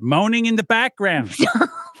know that. Moaning in the background.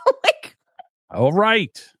 All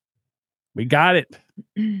right. We got it.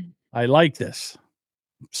 I like this.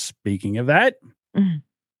 Speaking of that, here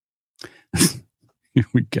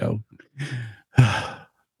we go.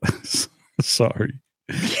 Sorry.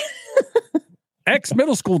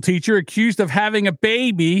 Ex-middle school teacher accused of having a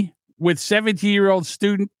baby with 17-year-old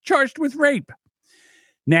student charged with rape.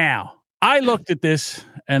 Now, I looked at this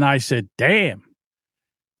and I said, damn,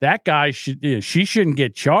 that guy she shouldn't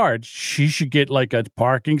get charged. She should get like a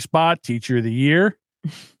parking spot, teacher of the year.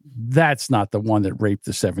 That's not the one that raped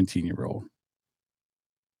the 17-year-old.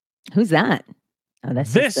 Who's that? Oh,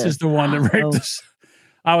 this is the one that raped us.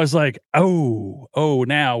 I was like, oh,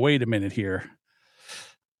 now wait a minute here.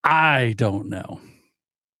 I don't know.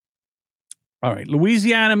 All right.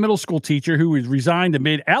 Louisiana middle school teacher who was resigned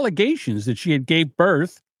amid allegations that she gave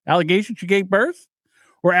birth or allegations she gave birth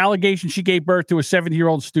to a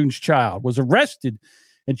 70-year-old student's child was arrested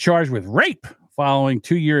and charged with rape following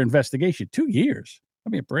 2-year investigation. 2 years.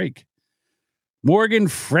 Give me a break. Morgan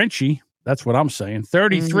Frenchie, that's what I'm saying,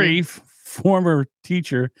 33, former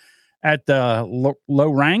teacher at the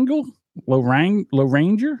Loranger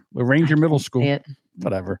Middle School.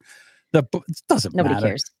 Whatever. It doesn't matter. Nobody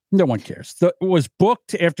cares. No one cares. It was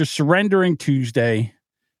booked after surrendering Tuesday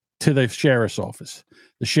to the sheriff's office.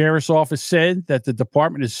 The sheriff's office said that the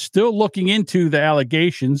department is still looking into the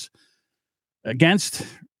allegations against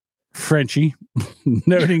Frenchie,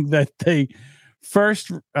 noting that they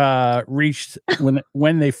first reached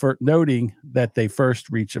noting that they first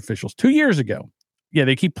reached officials 2 years ago. Yeah,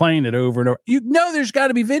 they keep playing it over and over. There's got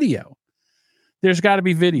to be video. There's got to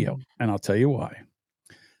be video, and I'll tell you why.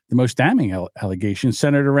 The most damning allegation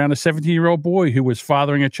centered around a 17-year-old boy who was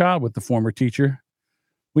fathering a child with the former teacher.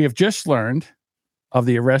 We have just learned of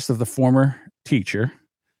the arrest of the former teacher.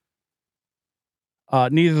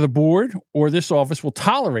 Neither the board or this office will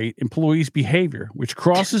tolerate employees' behavior, which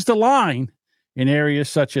crosses the line in areas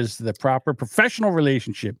such as the proper professional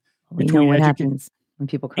relationship We know what happens when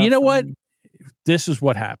people cross. You know the what? line. This is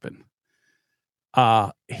what happened.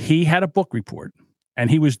 He had a book report, and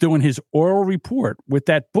he was doing his oral report with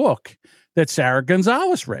that book that Sarah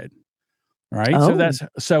Gonzalez read. Right. Oh.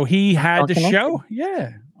 So he had all to connected. show.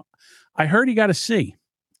 Yeah. I heard he got a C.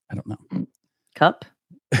 I don't know. Cup.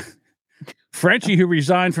 Frenchie, who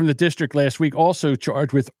resigned from the district last week, also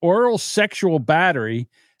charged with oral sexual battery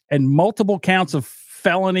and multiple counts of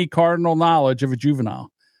felony cardinal knowledge of a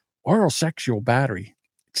juvenile. Oral sexual battery.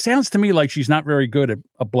 It sounds to me like she's not very good at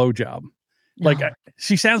a blowjob. Like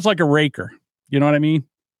she sounds like a raker. You know what I mean?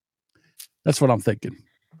 That's what I'm thinking.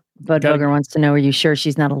 Bud Booger wants to know: are you sure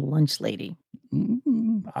she's not a lunch lady?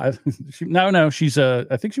 No. She's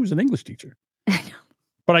I think she was an English teacher.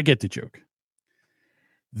 But I get the joke.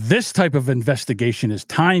 This type of investigation is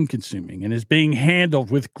time-consuming and is being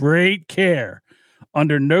handled with great care.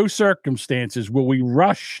 Under no circumstances will we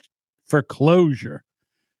rush for closure,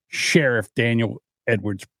 Sheriff Daniel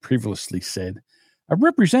Edwards previously said. A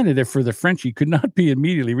representative for the Frenchie could not be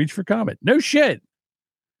immediately reached for comment. No shit.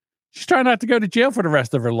 She's trying not to go to jail for the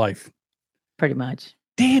rest of her life. Pretty much.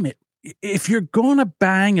 Damn it. If you're going to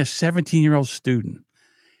bang a 17-year-old student,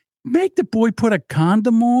 make the boy put a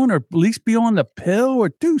condom on or at least be on the pill or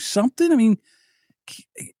do something. I mean,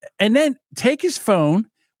 and then take his phone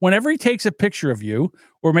whenever he takes a picture of you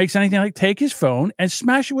or makes anything like, take his phone and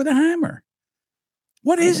smash it with a hammer.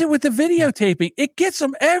 What is it with the videotaping? It gets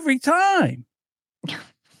them every time.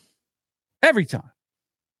 Every time.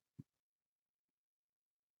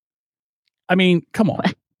 I mean, come on.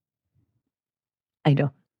 I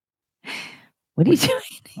know. What are you doing?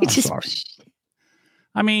 I'm sorry.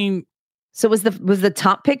 I mean, so was the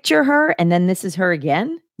top picture her, and then this is her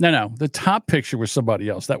again? No. The top picture was somebody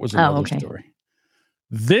else. That was another okay. story.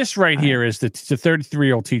 This right here is the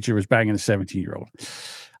 33-year-old teacher was banging a 17-year-old.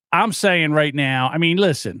 I'm saying right now, I mean,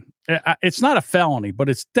 listen, it's not a felony, but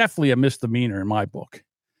it's definitely a misdemeanor in my book.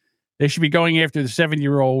 They should be going after the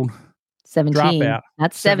 7-year-old 17. dropout.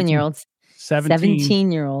 Not 7-year-olds.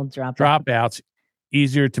 17-year-old dropouts.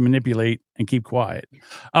 Easier to manipulate and keep quiet.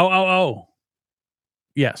 Oh.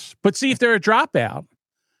 Yes. But see, if they're a dropout,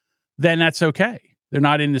 then that's okay. They're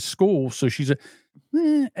not in the school. So she's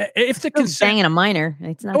if the consent, banging a minor.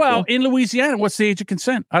 It's not well, cool. in Louisiana, what's the age of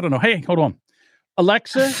consent? I don't know. Hey, hold on.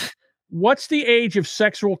 Alexa, what's the age of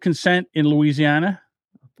sexual consent in Louisiana?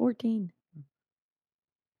 14.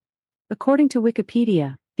 According to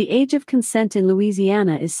Wikipedia, the age of consent in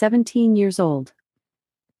Louisiana is 17 years old.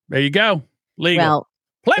 There you go. Legal. Well,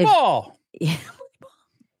 play ball. Yeah.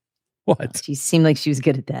 What? She seemed like she was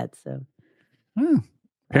good at that. So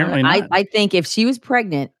apparently not. I think if she was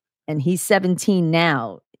pregnant and he's 17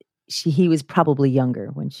 now, he was probably younger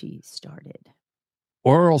when she started.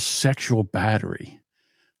 Oral sexual battery.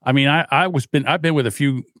 I mean, I've been with a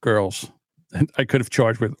few girls and I could have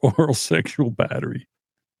charged with oral sexual battery.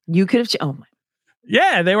 You could have. Oh my.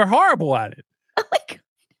 Yeah, they were horrible at it. Oh my God.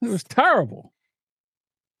 It was terrible.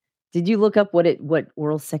 Did you look up what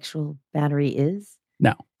oral sexual battery is?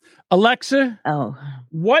 No. Alexa. Oh.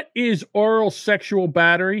 What is oral sexual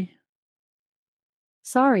battery?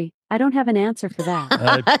 Sorry, I don't have an answer for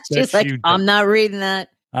that. She's like, I'm not reading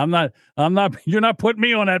that. I'm not, you're not putting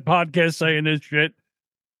me on that podcast saying this shit.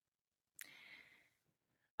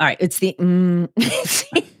 All right. It's the,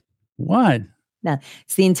 What? No,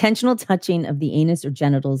 it's the intentional touching of the anus or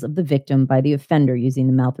genitals of the victim by the offender using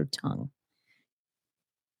the mouth or tongue.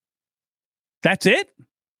 That's it?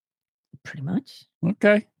 Pretty much.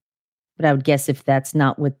 Okay. But I would guess if that's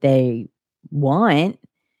not what they want,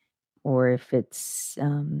 or if it's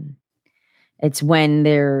when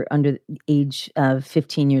they're under the age of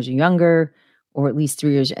 15 years or younger, or at least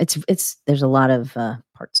 3 years. There's a lot of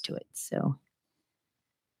parts to it. So.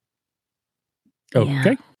 Okay.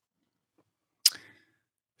 Yeah.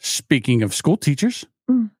 Speaking of school teachers,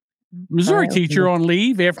 Missouri teacher on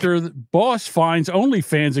leave after the boss finds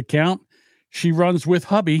OnlyFans account she runs with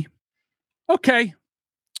hubby. Okay.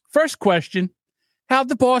 First question. How'd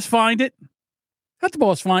the boss find it? How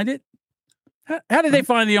did they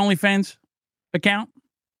find the OnlyFans account?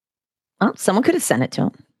 Oh, someone could have sent it to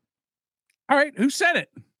him. All right. Who sent it?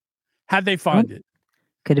 How'd they find it?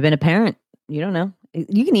 Could have been a parent. You don't know.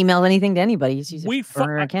 You can email anything to anybody. Just use a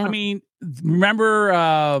burner account. I mean, remember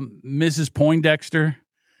Mrs. Poindexter?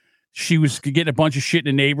 She was getting a bunch of shit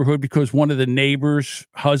in the neighborhood because one of the neighbors'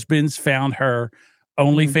 husbands found her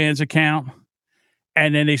OnlyFans account.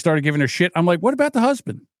 And then they started giving her shit. I'm like, what about the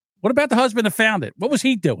husband? What about the husband that found it? What was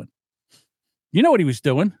he doing? You know what he was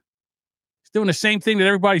doing? He's doing the same thing that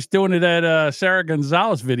everybody's doing to that Sarah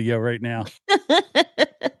Gonzalez video right now.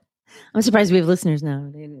 I'm surprised we have listeners now.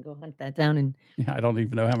 They didn't go hunt that down. And I don't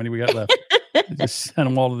even know how many we got left. Just sent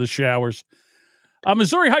them all to the showers. A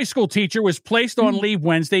Missouri high school teacher was placed on leave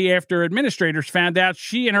Wednesday after administrators found out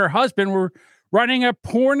she and her husband were running a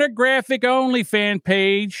pornographic OnlyFans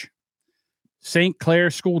page. St.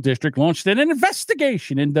 Clair School District launched an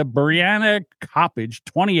investigation into Brianna Coppage,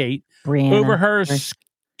 28, over her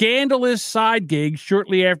scandalous side gig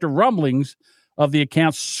shortly after rumblings of the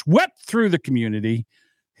account swept through the community.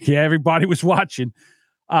 Yeah, everybody was watching.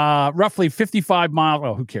 Roughly 55 miles.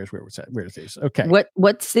 Oh, who cares where it was at? Where it is? Okay.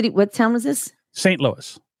 What city? What town was this? St.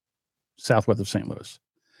 Louis, southwest of St. Louis.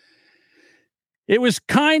 It was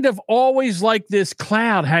kind of always like this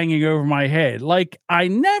cloud hanging over my head. Like I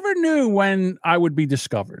never knew when I would be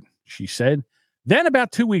discovered, she said. Then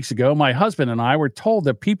about 2 weeks ago, my husband and I were told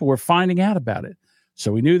that people were finding out about it.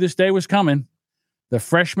 So we knew this day was coming. The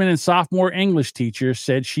freshman and sophomore English teacher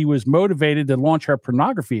said she was motivated to launch her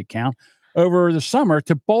pornography account over the summer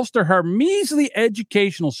to bolster her measly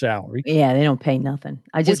educational salary. Yeah, they don't pay nothing.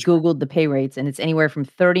 I just Googled the pay rates, and it's anywhere from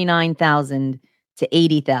 $39,000 to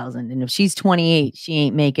 $80,000. And if she's 28, she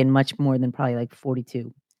ain't making much more than probably like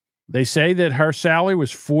 42. They say that her salary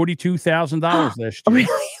was $42,000 last year.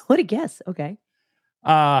 Really? What a guess. Okay.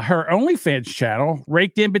 Her OnlyFans channel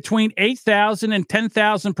raked in between $8,000 and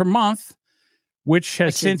 $10,000 per month, which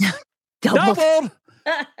has since doubled.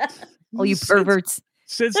 Oh, you perverts.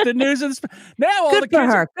 Since the news of now, all Good the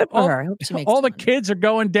kids for her. Good for her. I hope she makes all the kids are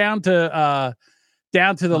going down to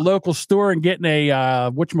the local store and getting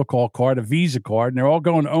a whatchamacallit card, a Visa card, and they're all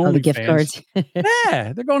going OnlyFans. The gift cards.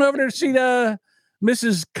 Yeah, they're going over there to see the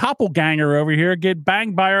Mrs. Koppelganger over here get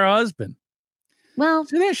banged by her husband. Well,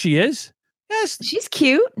 so there she is. Yes, she's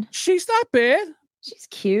cute. She's not bad. She's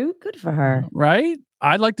cute. Good for her. Right?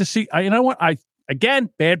 I'd like to see. You know what? Again,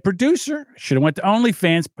 bad producer. Should have went to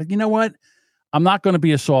OnlyFans, but you know what? I'm not going to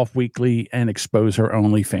be a soft weekly and expose her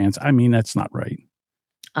OnlyFans. I mean, that's not right.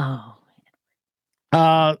 Oh.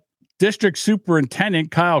 District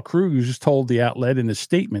Superintendent Kyle Cruz told the outlet in a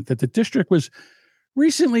statement that the district was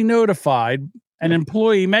recently notified an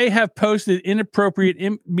employee may have posted inappropriate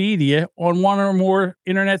media on one or more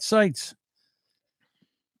internet sites.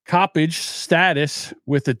 Coppage status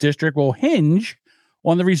with the district will hinge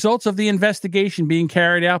on the results of the investigation being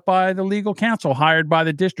carried out by the legal counsel hired by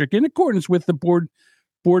the district in accordance with the board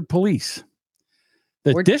police.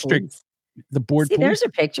 The board district, police. The board See, police. There's her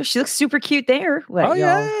picture. She looks super cute there. What, oh,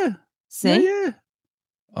 y'all? yeah. See? Yeah.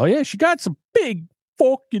 Oh, yeah. She got some big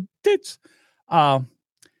fucking tits. I'm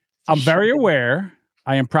very aware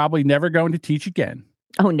I am probably never going to teach again.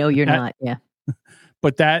 Oh, no, you're not. Yeah.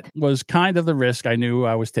 But that was kind of the risk I knew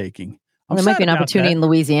I was taking. Well, there might be an opportunity in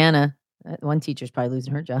Louisiana. One teacher's probably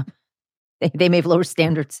losing her job. They may have lower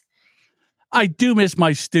standards. I do miss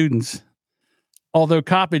my students. Although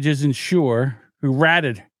Coppage isn't sure who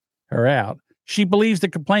ratted her out, she believes the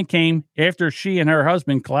complaint came after she and her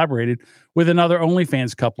husband collaborated with another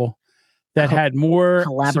OnlyFans couple that had more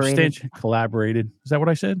collaborated. Is that what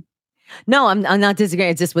I said? No, I'm not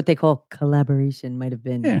disagreeing. It's just what they call collaboration. Might have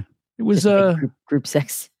been. Yeah, it was like group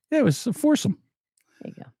sex. Yeah, it was a foursome.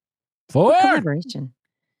 There you go. Collaboration.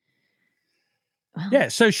 Wow. Yeah,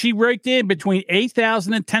 so she raked in between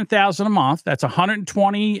 $8,000 and $10,000 a month. That's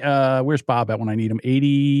 120. Where's Bob at when I need him?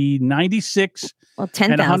 80, 96. Well,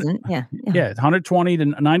 10,000. Yeah, 120 to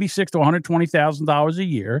 96 to $120,000 a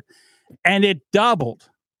year, and it doubled.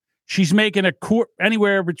 She's making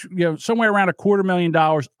anywhere between somewhere around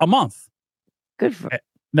 $250,000 a month. Good for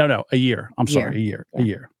no, a year. I'm sorry, a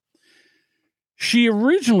year. She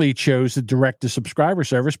originally chose the direct-to-subscriber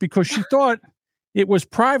service because she thought it was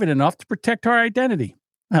private enough to protect her identity.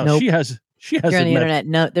 Well, nope. She has. You're on the internet.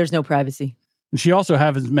 No, there's no privacy. And she also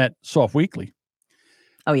hasn't met Soft Weekly.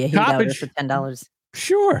 Oh yeah, he got her for $10.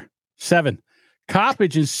 Sure, 7.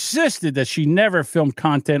 Coppage insisted that she never filmed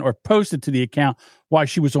content or posted to the account while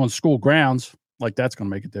she was on school grounds. Like that's going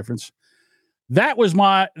to make a difference. That was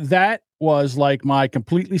like my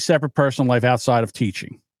completely separate personal life outside of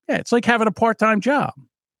teaching. Yeah, it's like having a part-time job.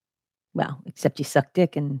 Well, except you suck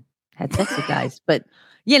dick and had sex with guys. But,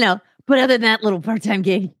 put other than that little part-time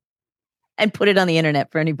gig and put it on the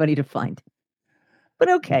internet for anybody to find. But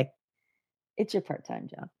okay, it's your part-time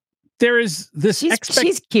job. There is this.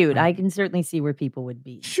 She's cute. I can certainly see where people would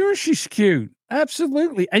be. Sure, she's cute.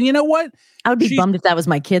 Absolutely. And you know what? I would be bummed if that was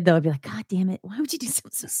my kid, though. I'd be like, God damn it. Why would you do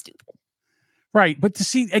something so stupid? Right. But to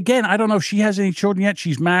see, again, I don't know if she has any children yet.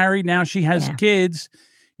 She's married. Now she has kids.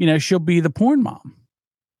 She'll be the porn mom.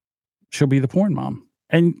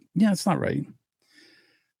 And yeah, it's not right.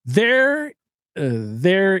 There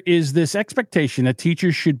is this expectation that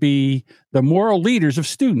teachers should be the moral leaders of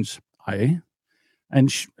students.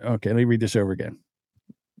 And okay, let me read this over again.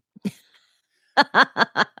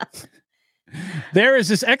 There is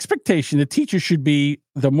this expectation that teachers should be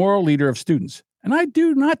the moral leader of students. And I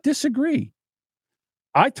do not disagree.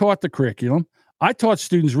 I taught the curriculum. I taught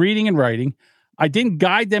students reading and writing. I didn't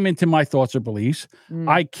guide them into my thoughts or beliefs.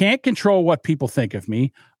 I can't control what people think of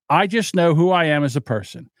me. I just know who I am as a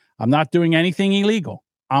person. I'm not doing anything illegal.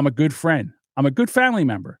 I'm a good friend. I'm a good family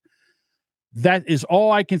member. That is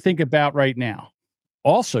all I can think about right now.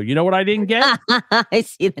 Also, you know what I didn't get? I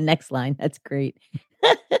see the next line. That's great.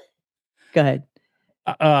 Go ahead.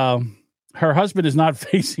 Her husband is not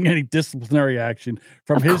facing any disciplinary action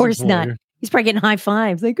from his employer. Of course not. He's probably getting high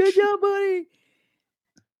fives. Like, good job, buddy.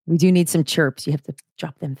 We do need some chirps. You have to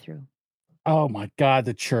drop them through. Oh, my God,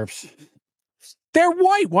 the chirps. They're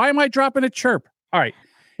white. Why am I dropping a chirp? All right.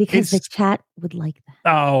 Because the chat would like that.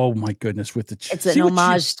 Oh, my goodness. With the It's an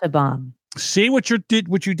homage to Bob. See what you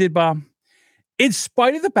did, Bob? In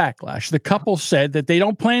spite of the backlash, the couple said that they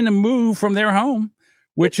don't plan to move from their home,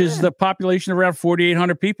 which is the population of around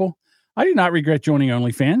 4,800 people. I do not regret joining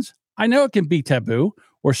OnlyFans. I know it can be taboo,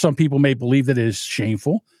 or some people may believe that it is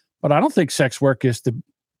shameful, but I don't think sex work is to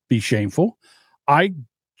be shameful. I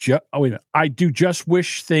do just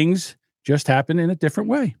wish things just happen in a different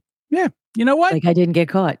way. Yeah. You know what? Like I didn't get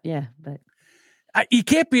caught. Yeah. But you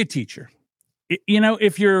can't be a teacher.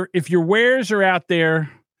 If your wares are out there,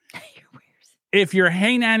 if your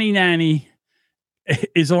hey nanny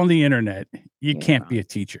is on the internet, you can't be a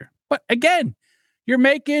teacher. But again, you're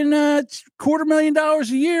making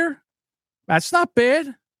 $250,000 a year. That's not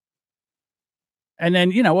bad. And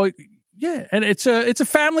then, and it's a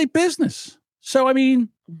family business. So, I mean,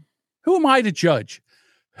 who am I to judge?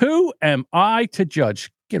 Who am I to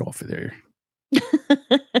judge? Get off of there.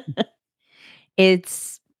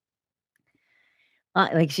 It's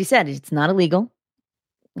like she said, it's not illegal.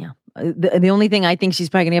 Yeah. The only thing I think she's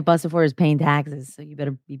probably going to get busted for is paying taxes. So you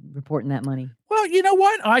better be reporting that money. Well, you know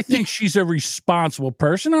what? I think she's a responsible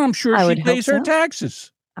person. And I'm sure she pays her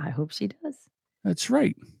taxes. I hope she does. That's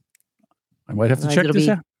right. I might have to check this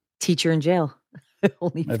out. Teacher in jail. I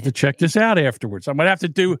have to check this out afterwards. I might have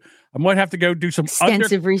to go do some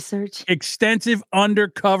extensive research, extensive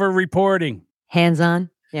undercover reporting. Hands-on.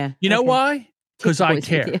 Yeah. You know why? Because I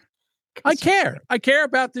care. I care. I care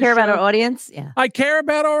about this. Care about our audience? Yeah. I care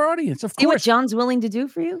about our audience. Of course. See what John's willing to do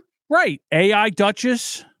for you? Right. AI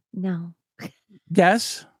Duchess. No.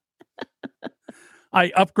 Yes. I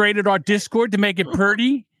upgraded our Discord to make it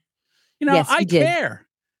pretty. Yes, I care.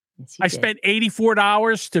 Yes, I spent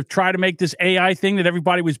 $84 to try to make this AI thing that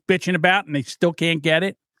everybody was bitching about, and they still can't get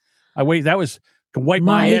it. Can wipe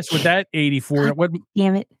my ass with that 84.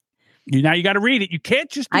 Damn it. Now you got to read it. You can't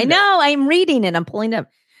just do I know. I'm reading it. I'm pulling it up.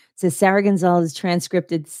 It says Sarah Gonzalez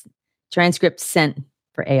transcript sent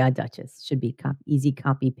for AI Duchess. Should be easy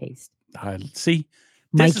copy paste. See,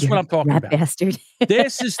 this is what I'm talking about. Bastard.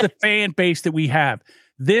 This is the fan base that we have.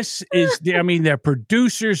 This is, they're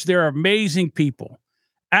producers. They're amazing people.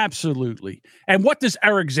 Absolutely. And what does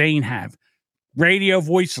Eric Zane have? Radio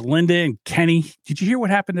voice Linda and Kenny. Did you hear what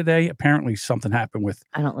happened today? Apparently something happened with,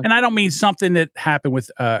 and I don't mean something that happened with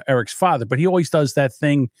Eric's father, but he always does that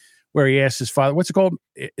thing where he asks his father, what's it called?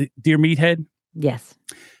 Dear Meathead? Yes.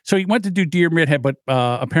 So he went to do Dear Meathead, but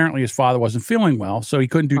apparently his father wasn't feeling well, so he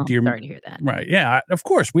couldn't do Dear Meathead. Sorry to hear that. Right. Yeah, of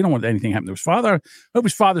course. We don't want anything to happen to his father. I hope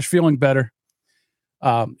his father's feeling better.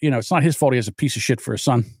 It's not his fault he has a piece of shit for a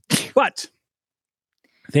son. But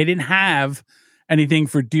they didn't have anything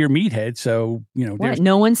for Dear Meathead, so,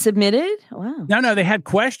 no one submitted? Wow. No, they had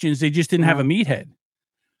questions. They just didn't have a meathead.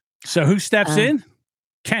 So who steps in?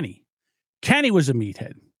 Kenny. Kenny was a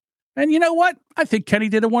meathead. And you know what? I think Kenny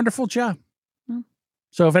did a wonderful job.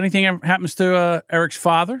 So if anything ever happens to Eric's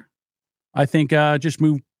father, I think just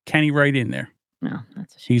move Kenny right in there. No,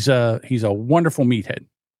 that's a shame. He's a wonderful meathead.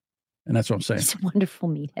 And that's what I'm saying. He's a wonderful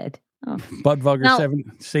meathead. Oh. Budvugger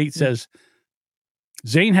 7 says,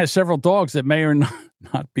 Zane has several dogs that may or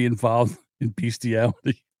not be involved in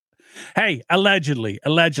bestiality. Hey, allegedly.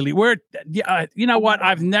 You know what?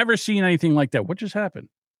 I've never seen anything like that. What just happened?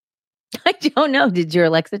 I don't know. Did your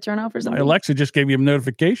Alexa turn off or something? My Alexa just gave me a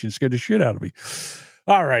notification. Scared the shit out of me.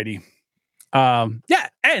 All righty. Yeah.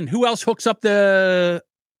 And who else hooks up the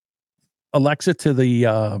Alexa to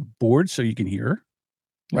the board so you can hear her?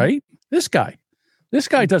 Right? This guy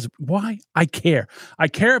does. Why? I care. I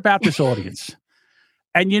care about this audience.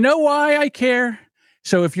 And you know why I care?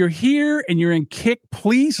 So if you're here and you're in Kick,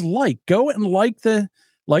 please go and like the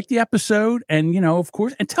episode, and of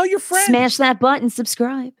course, and tell your friends. Smash that button,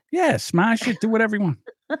 subscribe. Yeah, smash it, do whatever you want.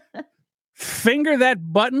 Finger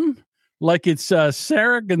that button like it's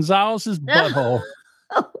Sarah Gonzalez's butthole.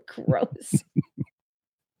 Oh, gross.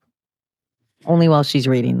 Only while she's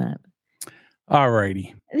reading that. All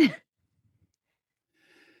righty.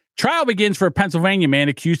 Trial begins for a Pennsylvania man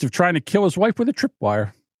accused of trying to kill his wife with a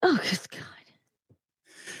tripwire. Oh, good God.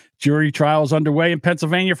 Jury trial is underway in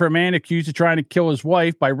Pennsylvania for a man accused of trying to kill his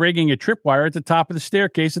wife by rigging a tripwire at the top of the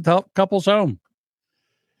staircase at the couple's home.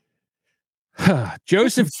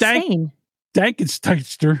 Joseph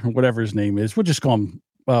Dankensteister, whatever his name is, we'll just call him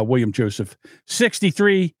William Joseph,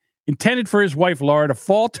 63, intended for his wife, Laura, to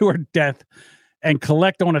fall to her death and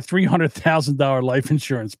collect on a $300,000 life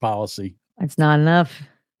insurance policy. That's not enough.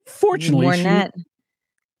 Fortunately, more than that.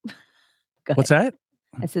 What's that?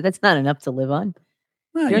 I said that's not enough to live on.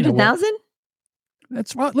 Well, 300,000?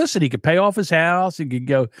 That's what. Listen, he could pay off his house. He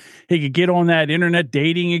could get on that internet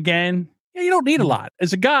dating again. Yeah, you don't need a lot.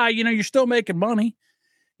 As a guy, you're still making money.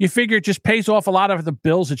 You figure it just pays off a lot of the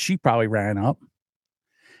bills that she probably ran up.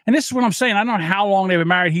 And this is what I'm saying. I don't know how long they've been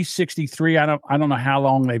married. He's 63. I don't know how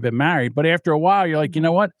long they've been married. But after a while, you're like, you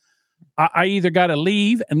know what? I either got to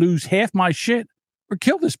leave and lose half my shit or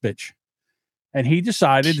kill this bitch. And he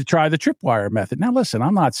decided to try the tripwire method. Now, listen,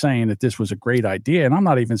 I'm not saying that this was a great idea. And I'm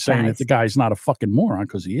not even saying that the guy's not a fucking moron,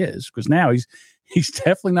 because he is. Because now he's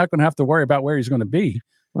definitely not going to have to worry about where he's going to be.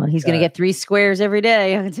 Well, he's going to get 3 squares every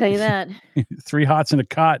day. I can tell you that. 3 hots in a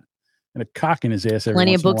cot and a cock in his ass every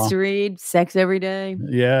Plenty once of in a books while. to read, sex every day.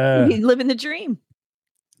 Yeah. He's living the dream.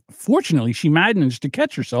 Fortunately, she managed to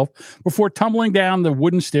catch herself before tumbling down the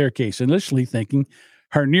wooden staircase, initially thinking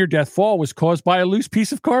her near-death fall was caused by a loose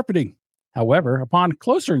piece of carpeting. However, upon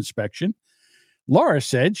closer inspection, Laura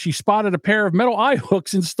said she spotted a pair of metal eye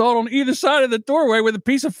hooks installed on either side of the doorway with a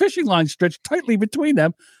piece of fishing line stretched tightly between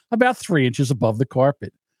them, about 3 inches above the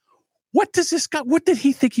carpet. What does this guy, what did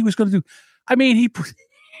he think he was going to do? I mean, he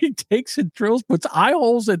takes and drills, puts eye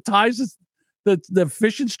holes and ties the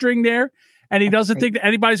fishing string there, and he doesn't think that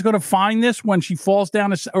anybody's going to find this when she falls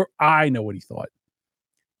down. Or I know what he thought.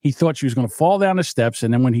 He thought she was going to fall down the steps,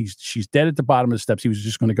 and then when she's dead at the bottom of the steps, he was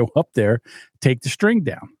just going to go up there, take the string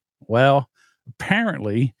down. Well,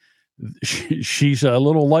 apparently, she's a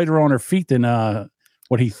little lighter on her feet than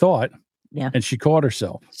what he thought. Yeah, and she caught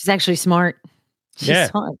herself. She's actually smart. She's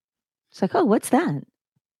smart. It's like, oh, what's that?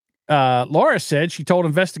 Laura said she told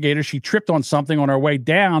investigators she tripped on something on her way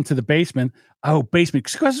down to the basement. Oh, basement.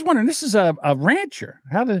 Because I was wondering, this is a rancher.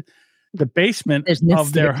 How did the basement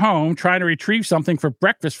of their home trying to retrieve something for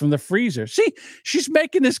breakfast from the freezer? See, she's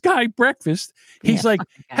making this guy breakfast. He's like,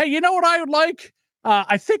 hey, you know what I would like?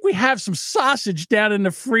 I think we have some sausage down in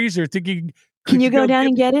the freezer. Can you go down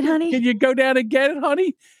and get it, honey? Can you go down and get it,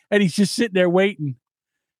 honey? And he's just sitting there waiting.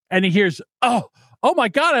 And he hears, oh my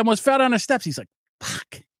God, I almost fell down the steps. He's like,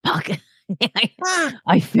 fuck.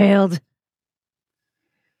 I failed.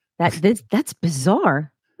 That's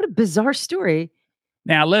bizarre. What a bizarre story.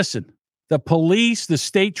 Now, listen, the police, the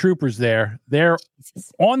state troopers they're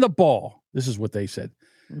on the ball. This is what they said.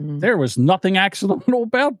 There was nothing accidental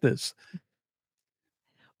about this.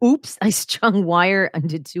 Oops, I strung wire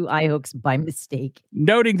under 2 eye hooks by mistake.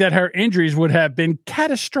 Noting that her injuries would have been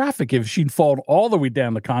catastrophic if she'd fallen all the way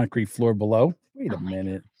down the concrete floor below. Wait a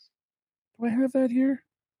minute. Do I have that here?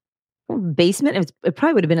 Well, basement, it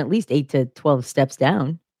probably would have been at least 8 to 12 steps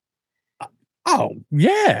down. Oh,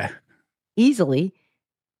 yeah. Easily.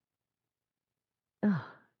 Oh.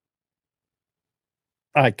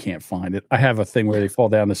 I can't find it. I have a thing where they fall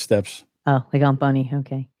down the steps. Oh, like Aunt Bunny.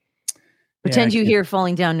 Okay. Pretend you hear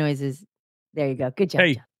falling down noises. There you go. Good job.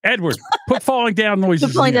 Hey, Edward, put falling down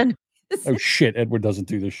noises. Falling down. Oh, shit. Edward doesn't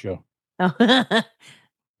do this show. Oh.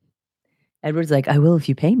 Edward's like, I will if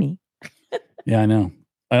you pay me. Yeah, I know.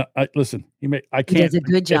 Listen, I can't. He does a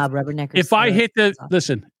good job, Rubbernecker. If I hit the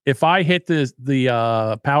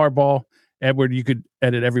Powerball, Edward, you could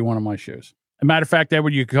edit every one of my shows. As a matter of fact,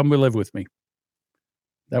 Edward, you could come live with me.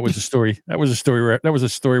 That was a story. That was a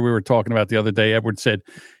story we were talking about the other day. Edward said,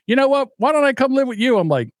 "You know what? Why don't I come live with you?" I'm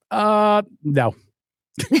like, no.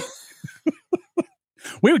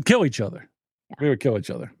 We would kill each other. Yeah. We would kill each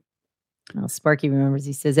other. Well, Sparky remembers.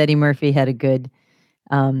 He says Eddie Murphy had a good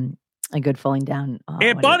falling down.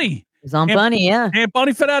 Aunt Bunny. It was Aunt Bunny, yeah. Aunt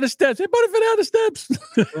Bunny fell out of steps. Aunt Bunny fell out of steps.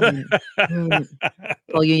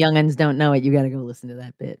 Well, you young'uns don't know it. You got to go listen to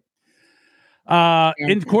that bit.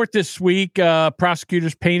 In court this week,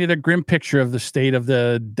 prosecutors painted a grim picture of the state of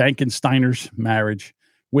the Dankensteiners' marriage,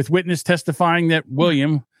 with witness testifying that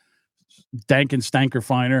William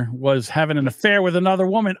Dankenstankerfeiner was having an affair with another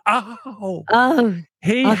woman. I'll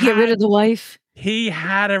get rid of the wife. He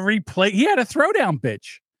had a throwdown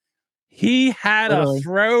bitch. He had a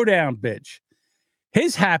throwdown bitch.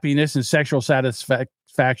 His happiness and sexual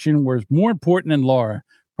satisfaction was more important than Laura,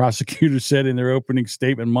 prosecutors said in their opening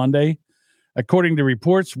statement Monday. According to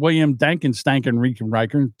reports, William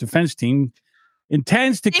Riker defense team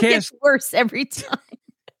intends to cast worse every time.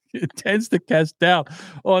 intends to cast doubt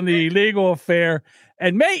on the illegal affair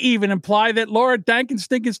and may even imply that Laura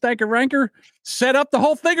Ranker set up the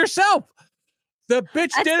whole thing herself. The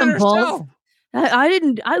bitch did it herself. I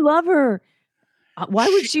didn't. I love her. Why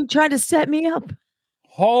would she try to set me up?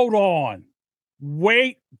 Hold on.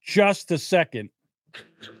 Wait just a second.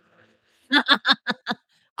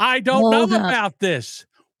 I don't know about this.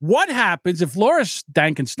 What happens if Laura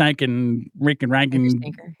Rankin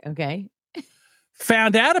okay,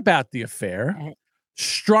 found out about the affair,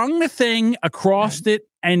 strung the thing across it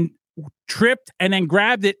and tripped and then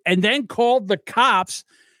grabbed it and then called the cops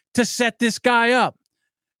to set this guy up?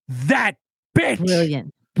 That bitch.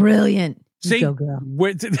 Brilliant. See, go, girl.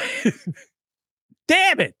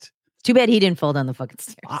 Damn it. Too bad he didn't fall down the fucking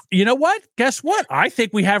stairs. You know what? Guess what? I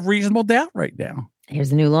think we have reasonable doubt right now. Here's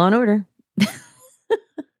the new Law and Order.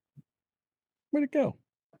 Where'd it go?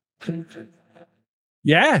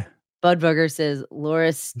 Yeah. Budbugger says Laura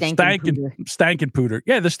Stankenpooter.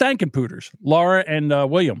 Yeah, the Stankenpooters. Laura and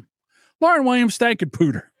William. Laura and William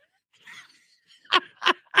Stankenpooter.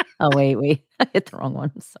 Oh, wait. I hit the wrong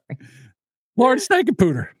one. I'm sorry. Laura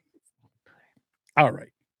Stankenpooter. All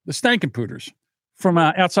right. The Stankenpooters from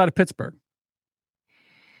outside of Pittsburgh.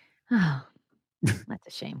 Oh, that's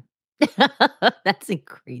a shame. That's a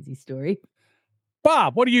crazy story.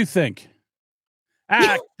 Bob, what do you think?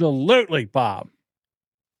 Absolutely, Bob.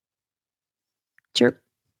 Chirp.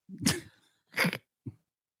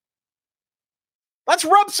 Let's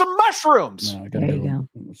rub some mushrooms. No, there you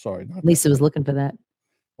go. Sorry. Lisa was looking for that.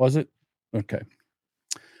 Was it? Okay.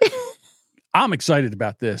 I'm excited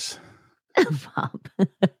about this. Bob.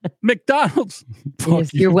 McDonald's.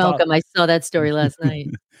 Yes, you're welcome. Bob. I saw that story last night.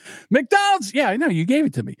 McDonald's. Yeah, I know. You gave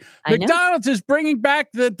it to me. McDonald's is bringing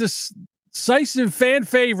back the decisive fan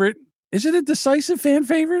favorite. Is it a decisive fan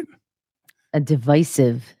favorite? A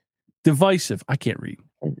divisive. Divisive. I can't read.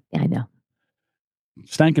 I know.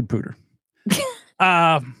 Stankenpooter.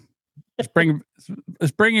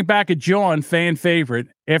 It's bringing back a John fan favorite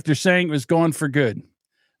after saying it was gone for good.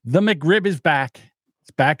 The McRib is back.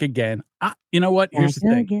 It's back again. You know what? Here's the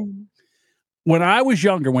thing. Again. When I was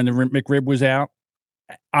younger, when the McRib was out,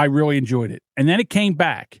 I really enjoyed it. And then it came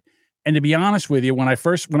back. And to be honest with you, when I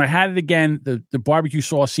had it again, the barbecue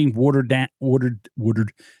sauce seemed watered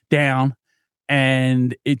down,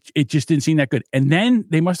 and it just didn't seem that good. And then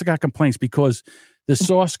they must have got complaints because the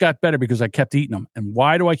sauce got better because I kept eating them. And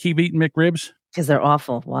why do I keep eating McRibs? Because they're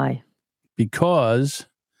awful. Why? Because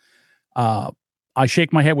I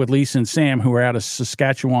shake my head with Lisa and Sam, who are out of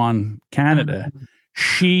Saskatchewan, Canada. Mm-hmm.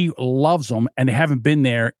 She loves them, and they haven't been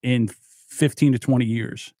there in 15 to 20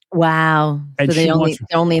 years. Wow. And so they're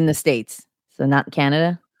only in the States, so not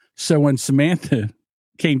Canada? So when Samantha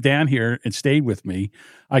came down here and stayed with me,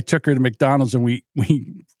 I took her to McDonald's, and we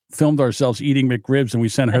filmed ourselves eating McRibs, and we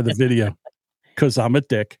sent her the video because I'm a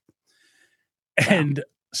dick. And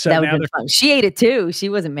so that would be fun. She ate it too. She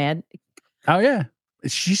wasn't mad. Oh, yeah.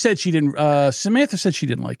 She said she didn't. Samantha said she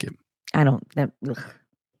didn't like it. I don't.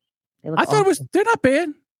 I thought they're not bad.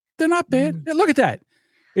 They're not bad. Yeah, look at that.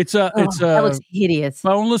 That looks hideous.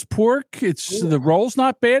 Boneless pork. The roll's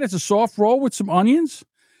not bad. It's a soft roll with some onions,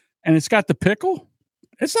 and it's got the pickle.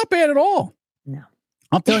 It's not bad at all. No,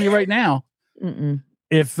 I'm telling you right now.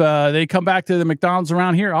 If they come back to the McDonald's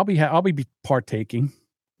around here, I'll be partaking.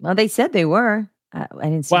 Well, they said they were. I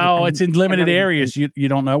didn't see. Well, it's in limited areas. You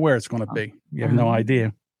don't know where it's going to be. You have no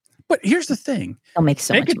idea. But here's the thing. They'll make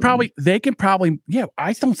so much money. They can probably. Yeah,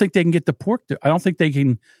 I don't think they can get the pork. I don't think they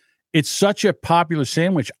can. It's such a popular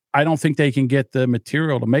sandwich. I don't think they can get the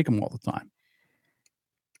material to make them all the time.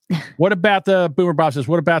 What about the Boomer Bob says?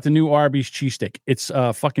 What about the new Arby's cheesesteak? It's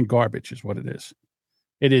fucking garbage, is what it is.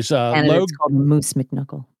 It is low. It's called Moose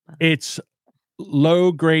McKnuckle. It's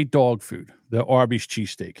low grade dog food. The Arby's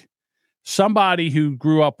cheesesteak. Somebody who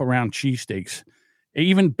grew up around cheesesteaks,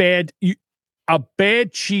 even a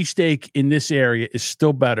bad cheesesteak in this area is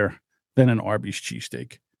still better than an Arby's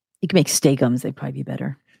cheesesteak. You can make steakums; they'd probably be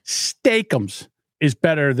better. Steakums is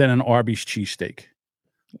better than an Arby's cheesesteak.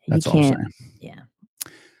 That's all I'm saying. Yeah.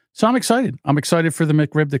 So I'm excited. I'm excited for the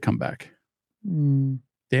McRib to come back. Damn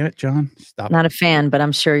it, John. Stop. Not a fan, but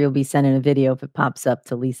I'm sure you'll be sending a video if it pops up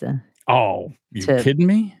to Lisa. Oh, you kidding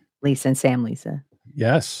me? Lisa and Sam Lisa.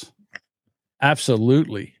 Yes.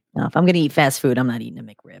 Absolutely. No, if I'm going to eat fast food, I'm not eating a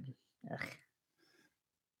McRib. Ugh.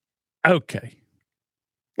 Okay.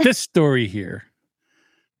 This story here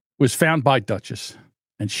was found by Duchess,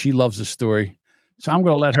 and she loves the story. So I'm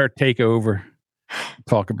going to let her take over and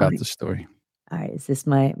talk about the story. All right. Is this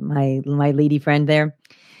my lady friend there?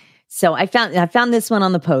 So I found this one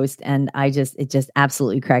on the post, and it just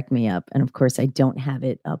absolutely cracked me up. And of course, I don't have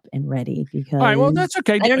it up and ready because All right, well, that's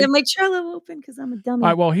okay. I don't have my Trello open because I'm a dummy. All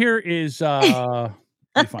right, well, here is let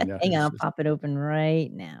me find out. Hang on, I'll pop it open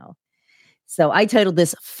right now. So I titled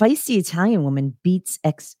this "Feisty Italian Woman Beats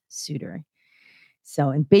Ex-Suitor." So,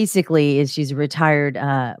 and basically, she's a retired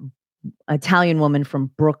Italian woman from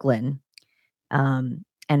Brooklyn, and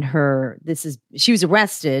she was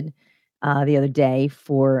arrested the other day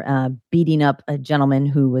for beating up a gentleman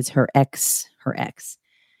who was her ex.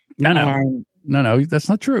 No, that's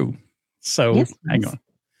not true. So Yes, hang on.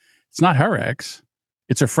 It's not her ex.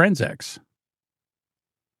 It's her friend's ex.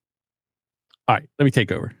 All right, let me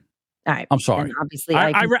take over. All right. I'm sorry. And obviously,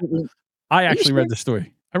 I actually read sure? the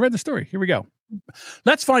story. I read the story. Here we go.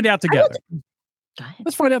 Let's find out together.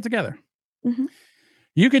 Let's find out together. Mm-hmm.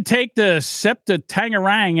 You could take the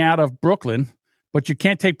septuagenarian out of Brooklyn, but you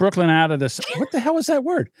can't take Brooklyn out of this. What the hell is that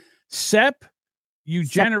word?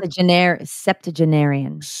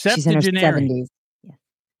 Septuagenarian. She's in her 70s. Yeah.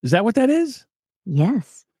 Is that what that is?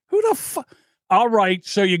 Yes. Who the fuck? All right.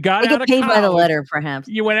 So you got out of paid college. by the letter, perhaps.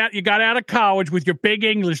 You got out of college with your big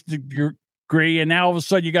English degree, and now all of a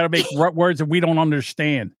sudden you got to make words that we don't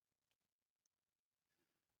understand.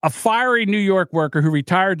 A fiery New York worker who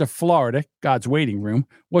retired to Florida, God's waiting room,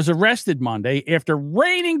 was arrested Monday after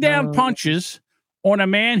raining down punches on a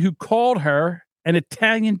man who called her an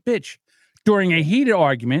Italian bitch during a heated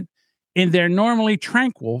argument in their normally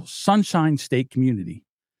tranquil Sunshine State community.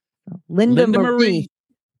 Linda Marie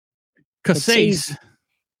Casase.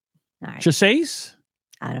 Casase?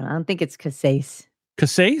 I don't think it's Casase.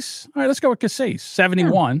 Casase? All right, let's go with Casase.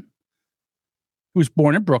 71, who was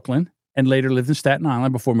born in Brooklyn and later lived in Staten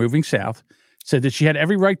Island before moving south, said that she had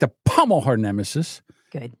every right to pummel her nemesis.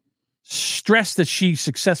 Good. Stressed that she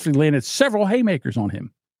successfully landed several haymakers on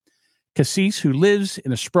him. Cassis, who lives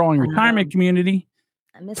in a sprawling retirement community,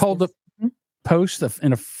 told the Post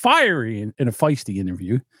in a feisty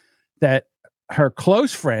interview that her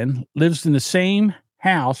close friend lives in the same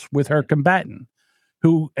house with her combatant,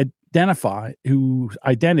 whose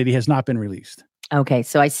identity has not been released. Okay,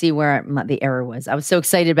 so I see where the error was. I was so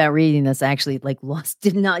excited about reading this. I actually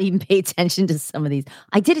did not even pay attention to some of these.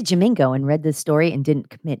 I did a Jamingo and read this story and didn't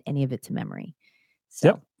commit any of it to memory. So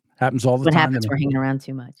yep, happens all the time. What happens? We're hanging around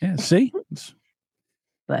too much. Yeah, see?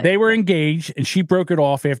 But they were engaged, and she broke it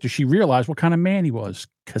off after she realized what kind of man he was.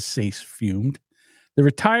 Casase fumed. The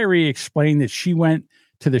retiree explained that she went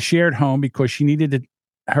to the shared home because she needed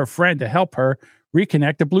her friend to help her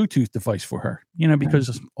reconnect a Bluetooth device for her.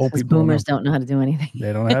 Because old people boomers don't know how to do anything.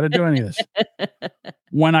 They don't know how to do any of this.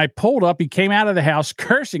 When I pulled up, he came out of the house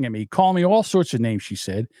cursing at me, calling me all sorts of names, she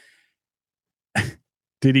said.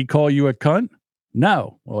 Did he call you a cunt?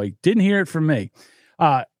 No. Well, he didn't hear it from me.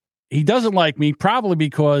 He doesn't like me, probably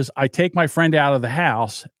because I take my friend out of the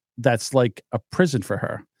house. That's like a prison for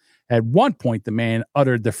her. At one point, the man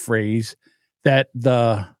uttered the phrase that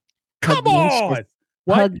the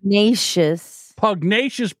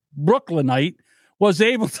pugnacious Brooklynite was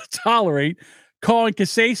able to tolerate, calling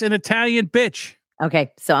Casase an Italian bitch. Okay,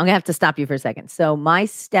 so I'm going to have to stop you for a second. So my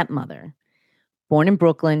stepmother, born in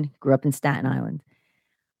Brooklyn, grew up in Staten Island.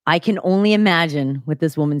 I can only imagine what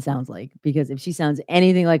this woman sounds like, because if she sounds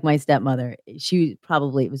anything like my stepmother,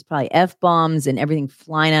 it was probably F-bombs and everything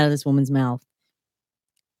flying out of this woman's mouth.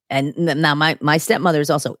 And now my stepmother is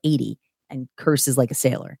also 80 and curses like a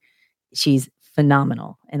sailor. She's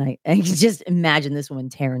phenomenal. And I can just imagine this woman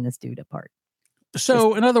tearing this dude apart.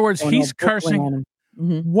 So in other words, he's cursing.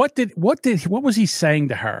 Mm-hmm. What was he saying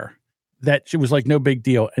to her that she was like no big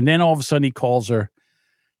deal? And then all of a sudden he calls her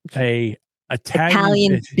a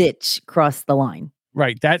Italian bitch crossed the line.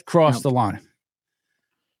 Right. That crossed the line.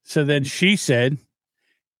 So then she said,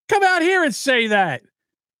 come out here and say that.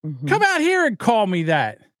 Mm-hmm. Come out here and call me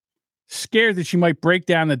that. Scared that she might break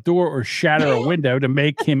down the door or shatter a window to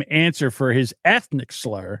make him answer for his ethnic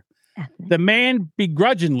slur. The man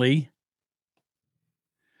begrudgingly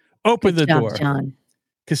opened the door. John.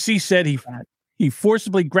 Because he said he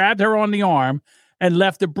forcibly grabbed her on the arm and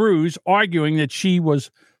left a bruise, arguing that she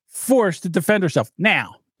was forced to defend herself.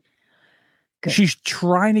 Now, she's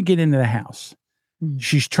trying to get into the house.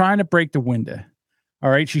 She's trying to break the window. All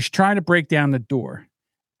right. She's trying to break down the door.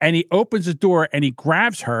 And he opens the door and he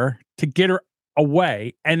grabs her to get her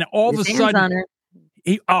away. And all of a sudden,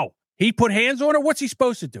 he put hands on her. What's he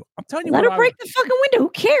supposed to do? I'm telling you, let her break the fucking window. Who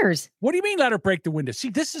cares? What do you mean let her break the window? See,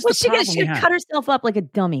 this is the problem. She cut herself up like a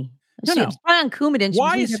dummy. No. She's on Coumadin.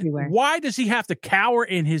 Why does he have to cower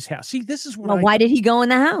in his house? See, this is what why did he go in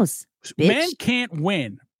the house? Men can't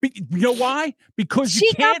win You know why? Because she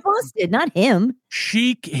you can't. got busted, not him.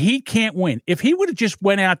 He can't win. If he would have just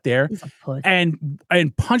went out there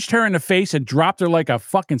and punched her in the face and dropped her like a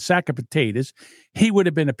fucking sack of potatoes, he would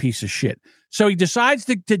have been a piece of shit. So he decides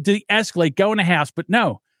to de-escalate, go in the house. But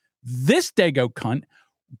no, this dago cunt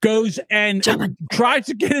goes and tries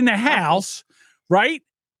to get in the house, right?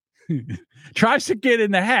 Tries to get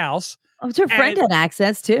in the house. Oh, her friend had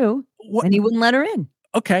access too, and he wouldn't let her in.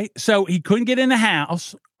 Okay, so he couldn't get in the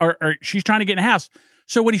house, or she's trying to get in the house.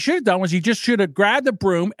 So what he should have done was he just should have grabbed the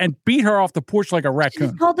broom and beat her off the porch like a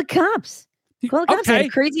raccoon. Called the cops. Call the cops. Okay, I got a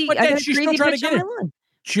crazy, but I then got a she's crazy still trying to bitch get on in. my lawn.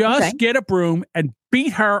 Just get a broom and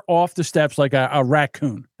beat her off the steps like a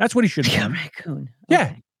raccoon. That's what he should have done. Raccoon.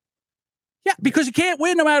 Yeah. Yeah, because he can't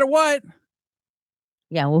win no matter what.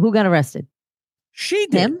 Yeah, well, who got arrested? She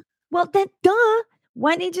did. Him? Well, then, duh.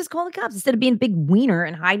 Why didn't he just call the cops instead of being a big wiener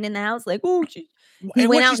and hiding in the house? Like, oh, he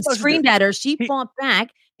went out and screamed at her. She fought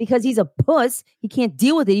back because he's a puss. He can't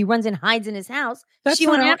deal with it. He runs and hides in his house. She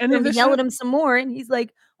went after him to yell at him some more. And he's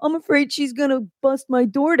like, I'm afraid she's going to bust my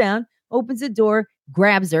door down. Opens the door,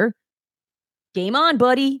 grabs her. Game on,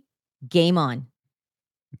 buddy. Game on.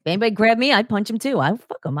 If anybody grabbed me, I'd punch him too.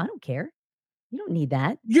 Fuck him. I don't care. You don't need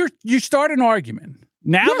that. You start an argument.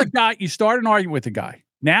 Now you start an argument with the guy.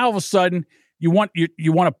 Now all of a sudden you want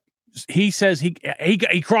to, he says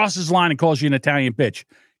he crosses the line and calls you an Italian bitch.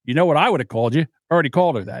 You know what I would have called you? Already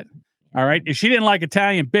called her that. All right. If she didn't like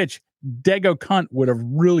Italian bitch, dago cunt would have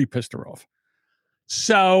really pissed her off.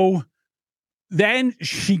 So then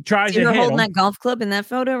she tries to hit holding him. that golf club in that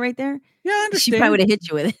photo right there? Yeah, I understand. She probably would have hit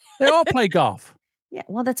you with it. They all play golf. Yeah,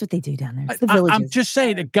 well, that's what they do down there. It's the villages. I'm just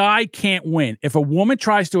saying, a guy can't win. If a woman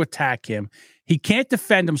tries to attack him, he can't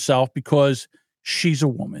defend himself because she's a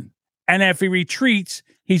woman. And if he retreats,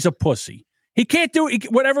 he's a pussy. He can't do it.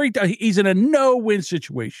 Whatever he does, he's in a no-win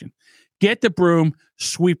situation. Get the broom,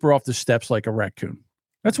 sweep her off the steps like a raccoon.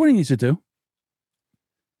 That's what he needs to do.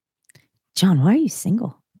 John, why are you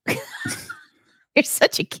single? You're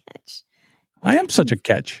such a catch. I am such a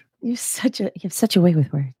catch. You have such a way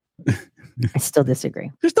with words. I still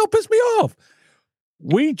disagree. Just don't piss me off.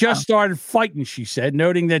 We just started fighting, she said,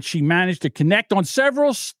 noting that she managed to connect on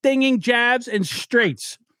several stinging jabs and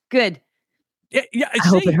straights. Good. Yeah, I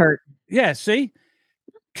hope it hurt. Yeah, see?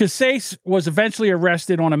 Casase was eventually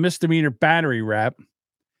arrested on a misdemeanor battery rap.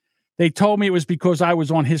 They told me it was because I was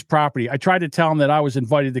on his property. I tried to tell him that I was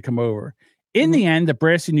invited to come over. In the end, the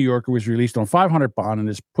brassy New Yorker was released on $500 bond and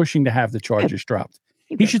is pushing to have the charges dropped.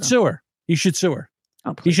 He should sue her. He should sue her.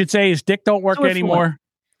 Oh, he should say his dick don't work anymore.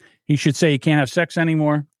 He should say he can't have sex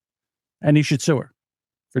anymore. And he should sue her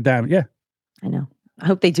for damage. Yeah. I know. I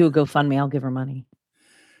hope they do a GoFundMe. I'll give her money.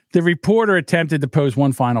 The reporter attempted to pose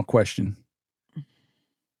one final question.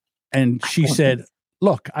 And she said,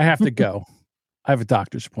 look, I have to go. I have a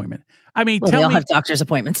doctor's appointment. I mean, they all have doctor's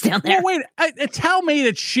appointments down there. Well, wait, tell me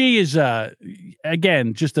that she is,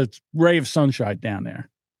 again, just a ray of sunshine down there.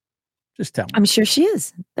 Just tell me. I'm sure she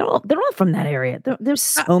is. They're all from that area. There's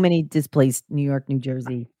so many displaced New York, New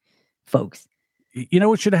Jersey folks. You know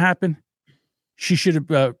what should have happened? She should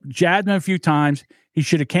have jabbed him a few times. He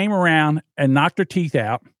should have came around and knocked her teeth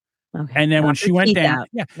out. Okay. And then when she went down,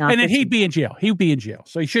 and then he'd be in jail. He'd be in jail.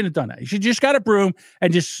 So he shouldn't have done that. He should just got a broom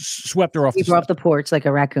and just swept her off. Sweep her off the porch like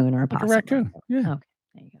a raccoon or a possum. Like a raccoon. Yeah. Okay.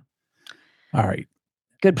 There you go. All right.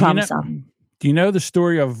 Good problem solving. Do you know the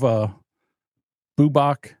story of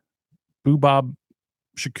Boobab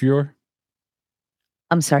Shakur?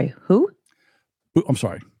 I'm sorry. Who? I'm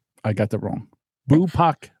sorry. I got that wrong.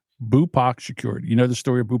 Bupak Shakur. You know the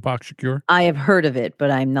story of Bupak Shakur? I have heard of it, but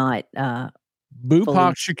I'm not.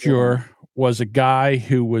 Bupak Shakur was a guy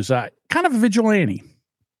who was kind of a vigilante.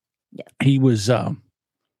 Yeah. He was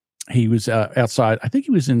outside. I think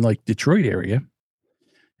he was in like Detroit area,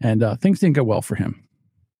 and things didn't go well for him.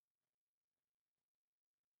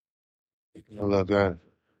 Hello, guys.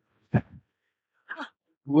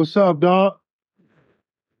 What's up, dog?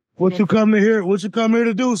 What you come here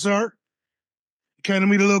to do, sir? You came to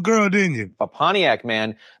meet a little girl, didn't you? A Pontiac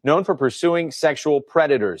man known for pursuing sexual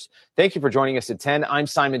predators. Thank you for joining us at 10. I'm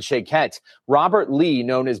Simon Shaquette. Robert Lee,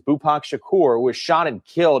 known as Bupak Shakur, was shot and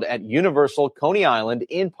killed at Universal Coney Island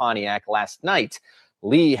in Pontiac last night.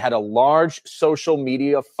 Lee had a large social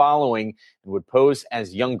media following and would pose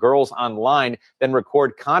as young girls online, then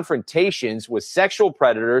record confrontations with sexual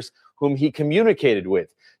predators whom he communicated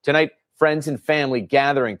with. Tonight, friends and family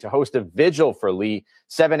gathering to host a vigil for Lee.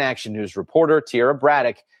 7 Action News reporter Tiara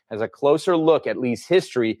Braddock has a closer look at Lee's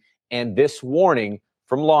history and this warning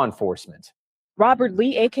from law enforcement. Robert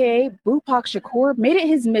Lee, aka Bupak Shakur, made it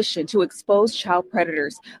his mission to expose child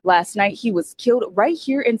predators. Last night, he was killed right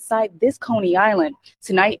here inside this Coney Island.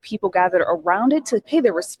 Tonight, people gathered around it to pay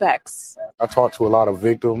their respects. I talked to a lot of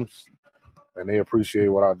victims, and they appreciate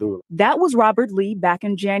what I do. That was Robert Lee back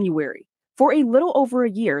in January. For a little over a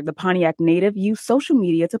year, the Pontiac native used social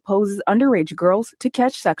media to pose as underage girls to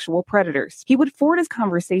catch sexual predators. He would forward his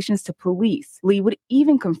conversations to police. Lee would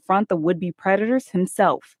even confront the would-be predators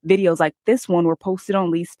himself. Videos like this one were posted on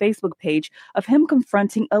Lee's Facebook page of him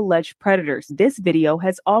confronting alleged predators. This video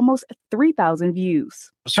has almost 3,000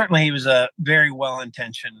 views. Certainly, he was a very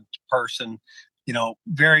well-intentioned person,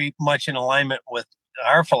 very much in alignment with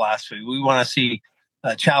our philosophy. We want to see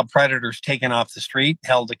child predators taken off the street,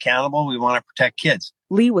 held accountable. We want to protect kids.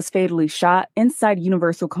 Lee was fatally shot inside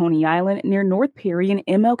Universal Coney Island near North Perry and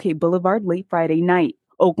MLK Boulevard late Friday night.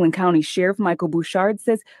 Oakland County Sheriff Michael Bouchard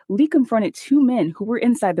says Lee confronted two men who were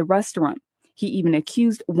inside the restaurant. He even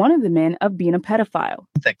accused one of the men of being a pedophile.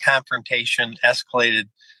 The confrontation escalated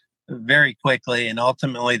very quickly, and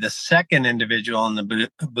ultimately the second individual in the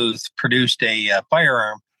booth produced a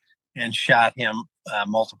firearm and shot him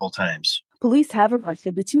multiple times. Police have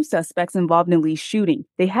arrested the two suspects involved in Lee's shooting.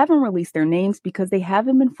 They haven't released their names because they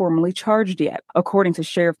haven't been formally charged yet. According to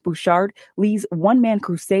Sheriff Bouchard, Lee's one-man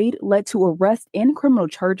crusade led to arrest and criminal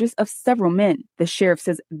charges of several men. The sheriff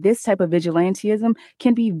says this type of vigilantism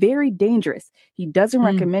can be very dangerous. He doesn't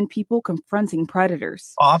recommend people confronting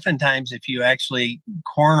predators. Oftentimes, if you actually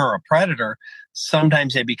corner a predator,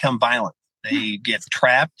 sometimes they become violent. They get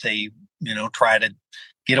trapped. They, try to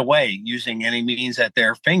get away using any means at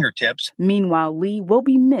their fingertips. Meanwhile, Lee will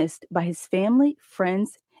be missed by his family,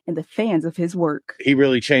 friends, and the fans of his work. He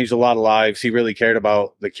really changed a lot of lives. He really cared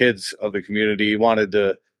about the kids of the community. He wanted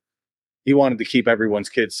to keep everyone's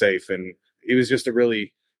kids safe. And he was just a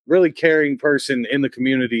really, really caring person in the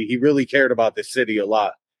community. He really cared about the city a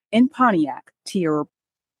lot. In Pontiac, Tier.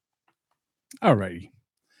 All righty.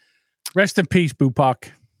 Rest in peace,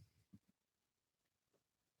 Bupak.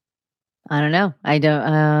 I don't know. I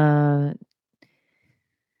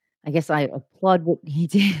guess I applaud what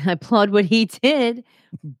he did.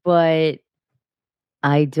 But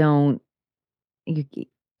I don't. He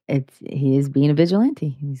is being a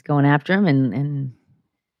vigilante. He's going after him, and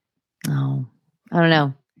I don't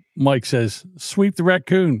know. Mike says, "Sweep the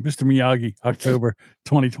raccoon, Mr. Miyagi, October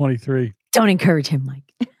 2023." Don't encourage him,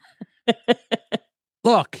 Mike.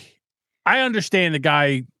 Look, I understand the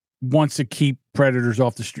guy wants to keep predators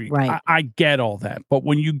off the street. Right. I get all that. But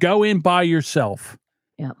when you go in by yourself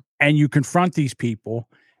and you confront these people,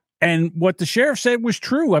 and what the sheriff said was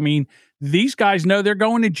true. I mean, these guys know they're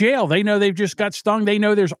going to jail. They know they've just got stung. They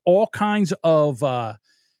know there's all kinds of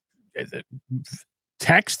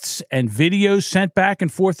texts and videos sent back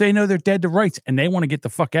and forth. They know they're dead to rights, and they want to get the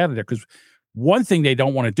fuck out of there, because one thing they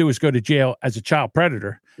don't want to do is go to jail as a child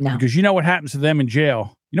predator. No. Because you know what happens to them in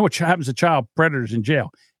jail. You know what happens to child predators in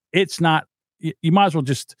jail. It's not, you might as well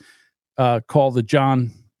just call the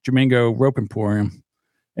John Domingo Rope Emporium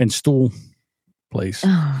and Stool place.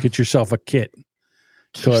 Oh. Get yourself a kit.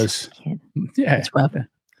 Because, yeah, it's rough. It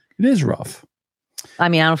is rough. I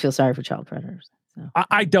mean, I don't feel sorry for child predators. So.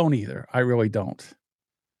 I don't either. I really don't.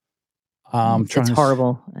 It's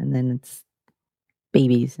horrible. And then it's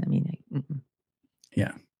babies. I mean,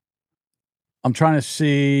 yeah. I'm trying to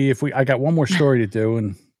see if I got one more story to do.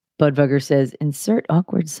 And Budbugger says, insert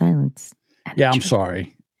awkward silence. Yeah, I'm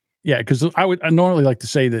sorry. Yeah, because I normally like to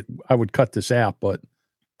say that I would cut this out, but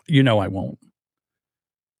I won't.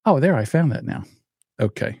 Oh, there, I found that now.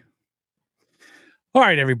 Okay. All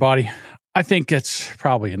right, everybody. I think that's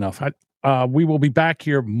probably enough. We will be back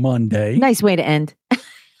here Monday. Nice way to end.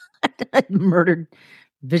 Murdered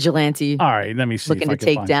vigilante. All right, let me see. Looking to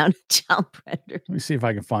take down child predator. Let me see if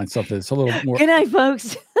I can find something that's a little more. Good night,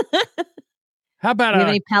 folks. How about you have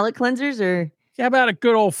any palate cleansers or? How about a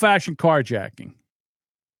good old fashioned carjacking?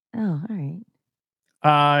 Oh, all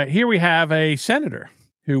right. Here we have a senator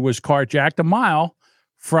who was carjacked a mile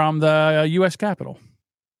from the U.S. Capitol.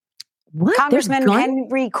 What? Congressman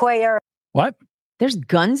Henry Cuellar. What? There's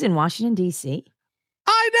guns in Washington, D.C.?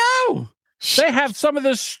 I know. They have some of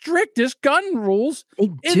the strictest gun rules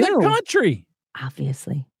in the country.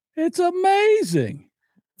 Obviously. It's amazing.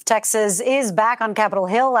 Texas is back on Capitol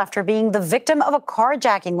Hill after being the victim of a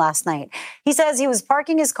carjacking last night. He says he was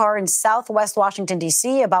parking his car in southwest Washington,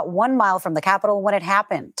 D.C., about 1 mile from the Capitol when it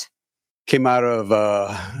happened. Came out of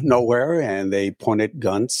nowhere, and they pointed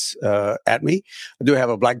guns at me. I do have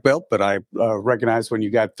a black belt, but I recognize when you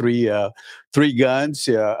got three guns.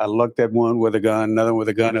 I looked at one with a gun, another with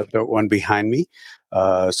a gun, one behind me.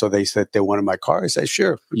 So they said they wanted my car. I said,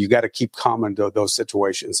 sure, you got to keep calm in those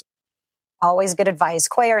situations. Always good advice.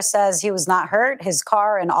 Cuellar says he was not hurt. His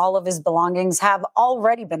car and all of his belongings have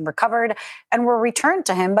already been recovered and were returned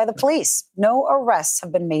to him by the police. No arrests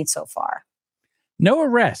have been made so far. No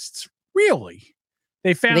arrests. Really?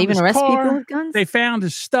 They found even his arrest car, people with guns? They found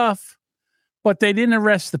his stuff, but they didn't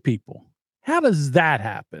arrest the people. How does that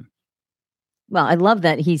happen? Well, I love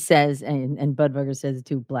that he says, and Budweiser says it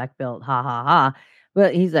too, black belt, ha ha ha.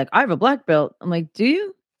 But he's like, I have a black belt. I'm like, do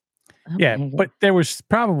you? Yeah, but there was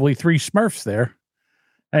probably 3 Smurfs there.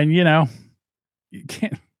 And, you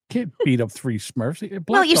can't beat up 3 Smurfs.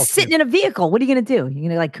 No, you're sitting in a vehicle. What are you going to do? You're going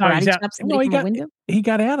to like karate chop somebody from a window? He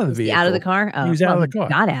got out of the vehicle. Out of the car? He was out of the car.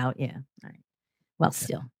 Got out, yeah. All right. Well,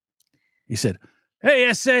 still. He said, hey,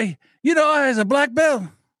 S.A., I has a black belt.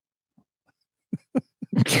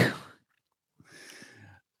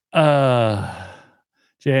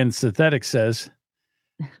 Jan Synthetic says,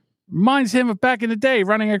 reminds him of back in the day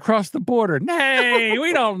running across the border. Nay,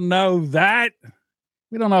 we don't know that.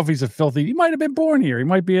 We don't know if he's a filthy. He might have been born here. He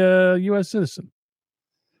might be a U.S. citizen.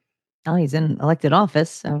 Oh, he's in elected office.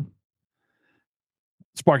 So,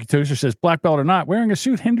 Sparky Toaster says, black belt or not, wearing a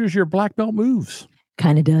suit hinders your black belt moves.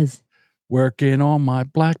 Kind of does. Working on my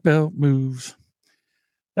black belt moves.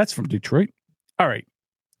 That's from Detroit. All right.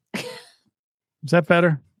 Is that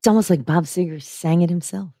better? It's almost like Bob Seger sang it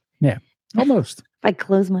himself. Yeah, almost. If I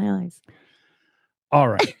close my eyes. All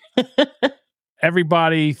right.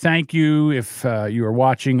 Everybody, thank you. If you are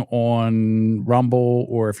watching on Rumble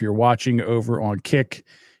or if you're watching over on Kick,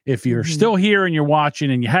 if you're still here and you're watching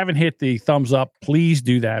and you haven't hit the thumbs up, please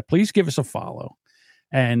do that. Please give us a follow.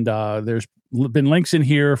 And there's been links in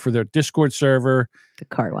here for their Discord server. The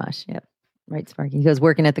car wash. Yep. Right, Sparky. He goes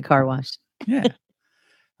working at the car wash. Yeah.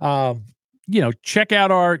 Check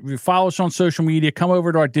out follow us on social media. Come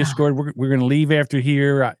over to our Discord. We're going to leave after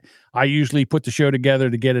here. I usually put the show together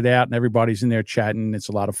to get it out, and everybody's in there chatting. It's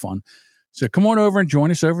a lot of fun. So come on over and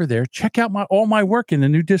join us over there. Check out all my work in the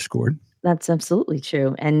new Discord. That's absolutely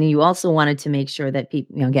true. And you also wanted to make sure that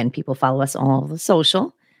people follow us on all the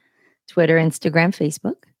social, Twitter, Instagram,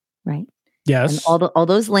 Facebook, right? Yes. And all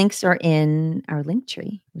those links are in our link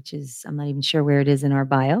tree, which is, I'm not even sure where it is in our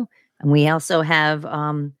bio. And we also have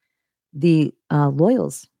the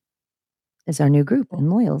Loyals is our new group in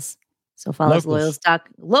Loyals. So follow us,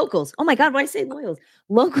 Locals. Oh my God, why did I say Loyals?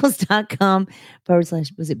 Locals.com /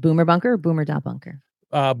 was it Boomer Bunker or Boomer.bunker?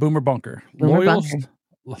 Boomer Bunker. Boomer Loyals.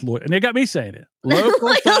 Bunker. And they got me saying it.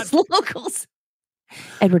 Locals. Locals.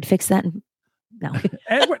 Edward, fix that. No.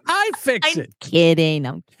 Edward, I fix it. Kidding.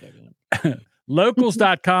 I'm kidding.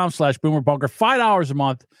 Locals.com / Boomer Bunker. $5 a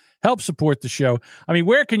month. Help support the show. I mean,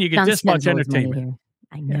 where can you get this much entertainment?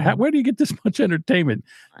 I know. Where do you get this much entertainment?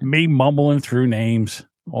 Me mumbling through names,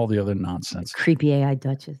 all the other nonsense. Creepy AI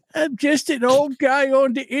Duchess. I'm just an old guy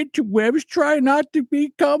on the interwebs trying not to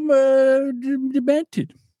become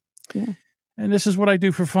demented. Yeah. And this is what I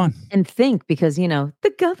do for fun. And think, because, the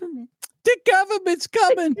government. The government's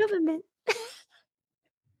coming. The government.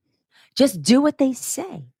 Just do what they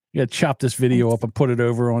say. You got to chop this video up and put it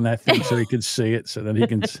over on that thing so he can see it, so that he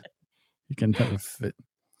can have it fit.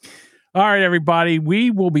 All right, everybody.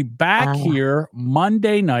 We will be back here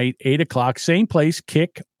Monday night, 8:00, same place,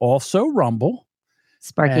 Kick, also Rumble.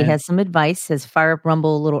 Sparky has some advice. Says fire up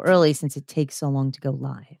Rumble a little early since it takes so long to go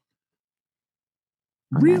live.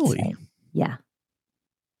 Really? Yeah.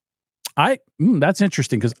 That's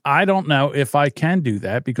interesting because I don't know if I can do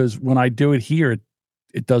that because when I do it here,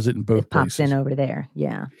 it does it in both places. Pops in over there.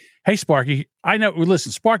 Yeah. Hey, Sparky, I know.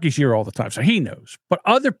 Listen, Sparky's here all the time, so he knows. But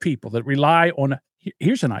other people that rely on,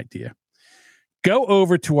 here's an idea. Go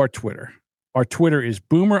over to our Twitter. Our Twitter is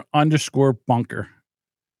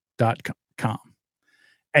boomer_bunker.com.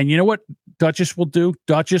 And you know what Duchess will do?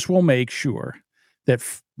 Duchess will make sure that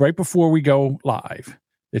right before we go live,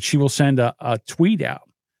 that she will send a tweet out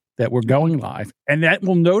that we're going live, and that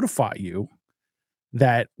will notify you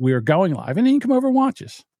that we're going live, and then you can come over and watch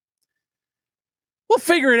us. We'll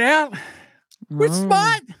figure it out. We're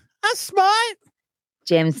smart. I'm smart.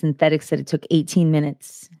 Jam Synthetic said it took 18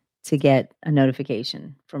 minutes to get a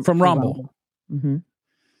notification from Rumble. Mm-hmm.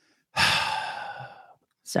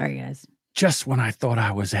 Sorry, guys. Just when I thought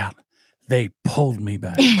I was out, they pulled me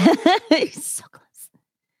back. So close.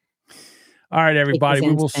 All right, everybody.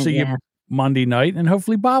 We will see you Monday night, and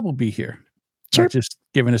hopefully Bob will be here. Chirp. Not just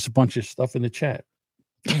giving us a bunch of stuff in the chat.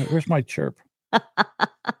 Where's my chirp?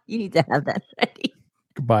 You need to have that ready.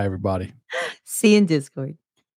 Goodbye, everybody. See you in Discord.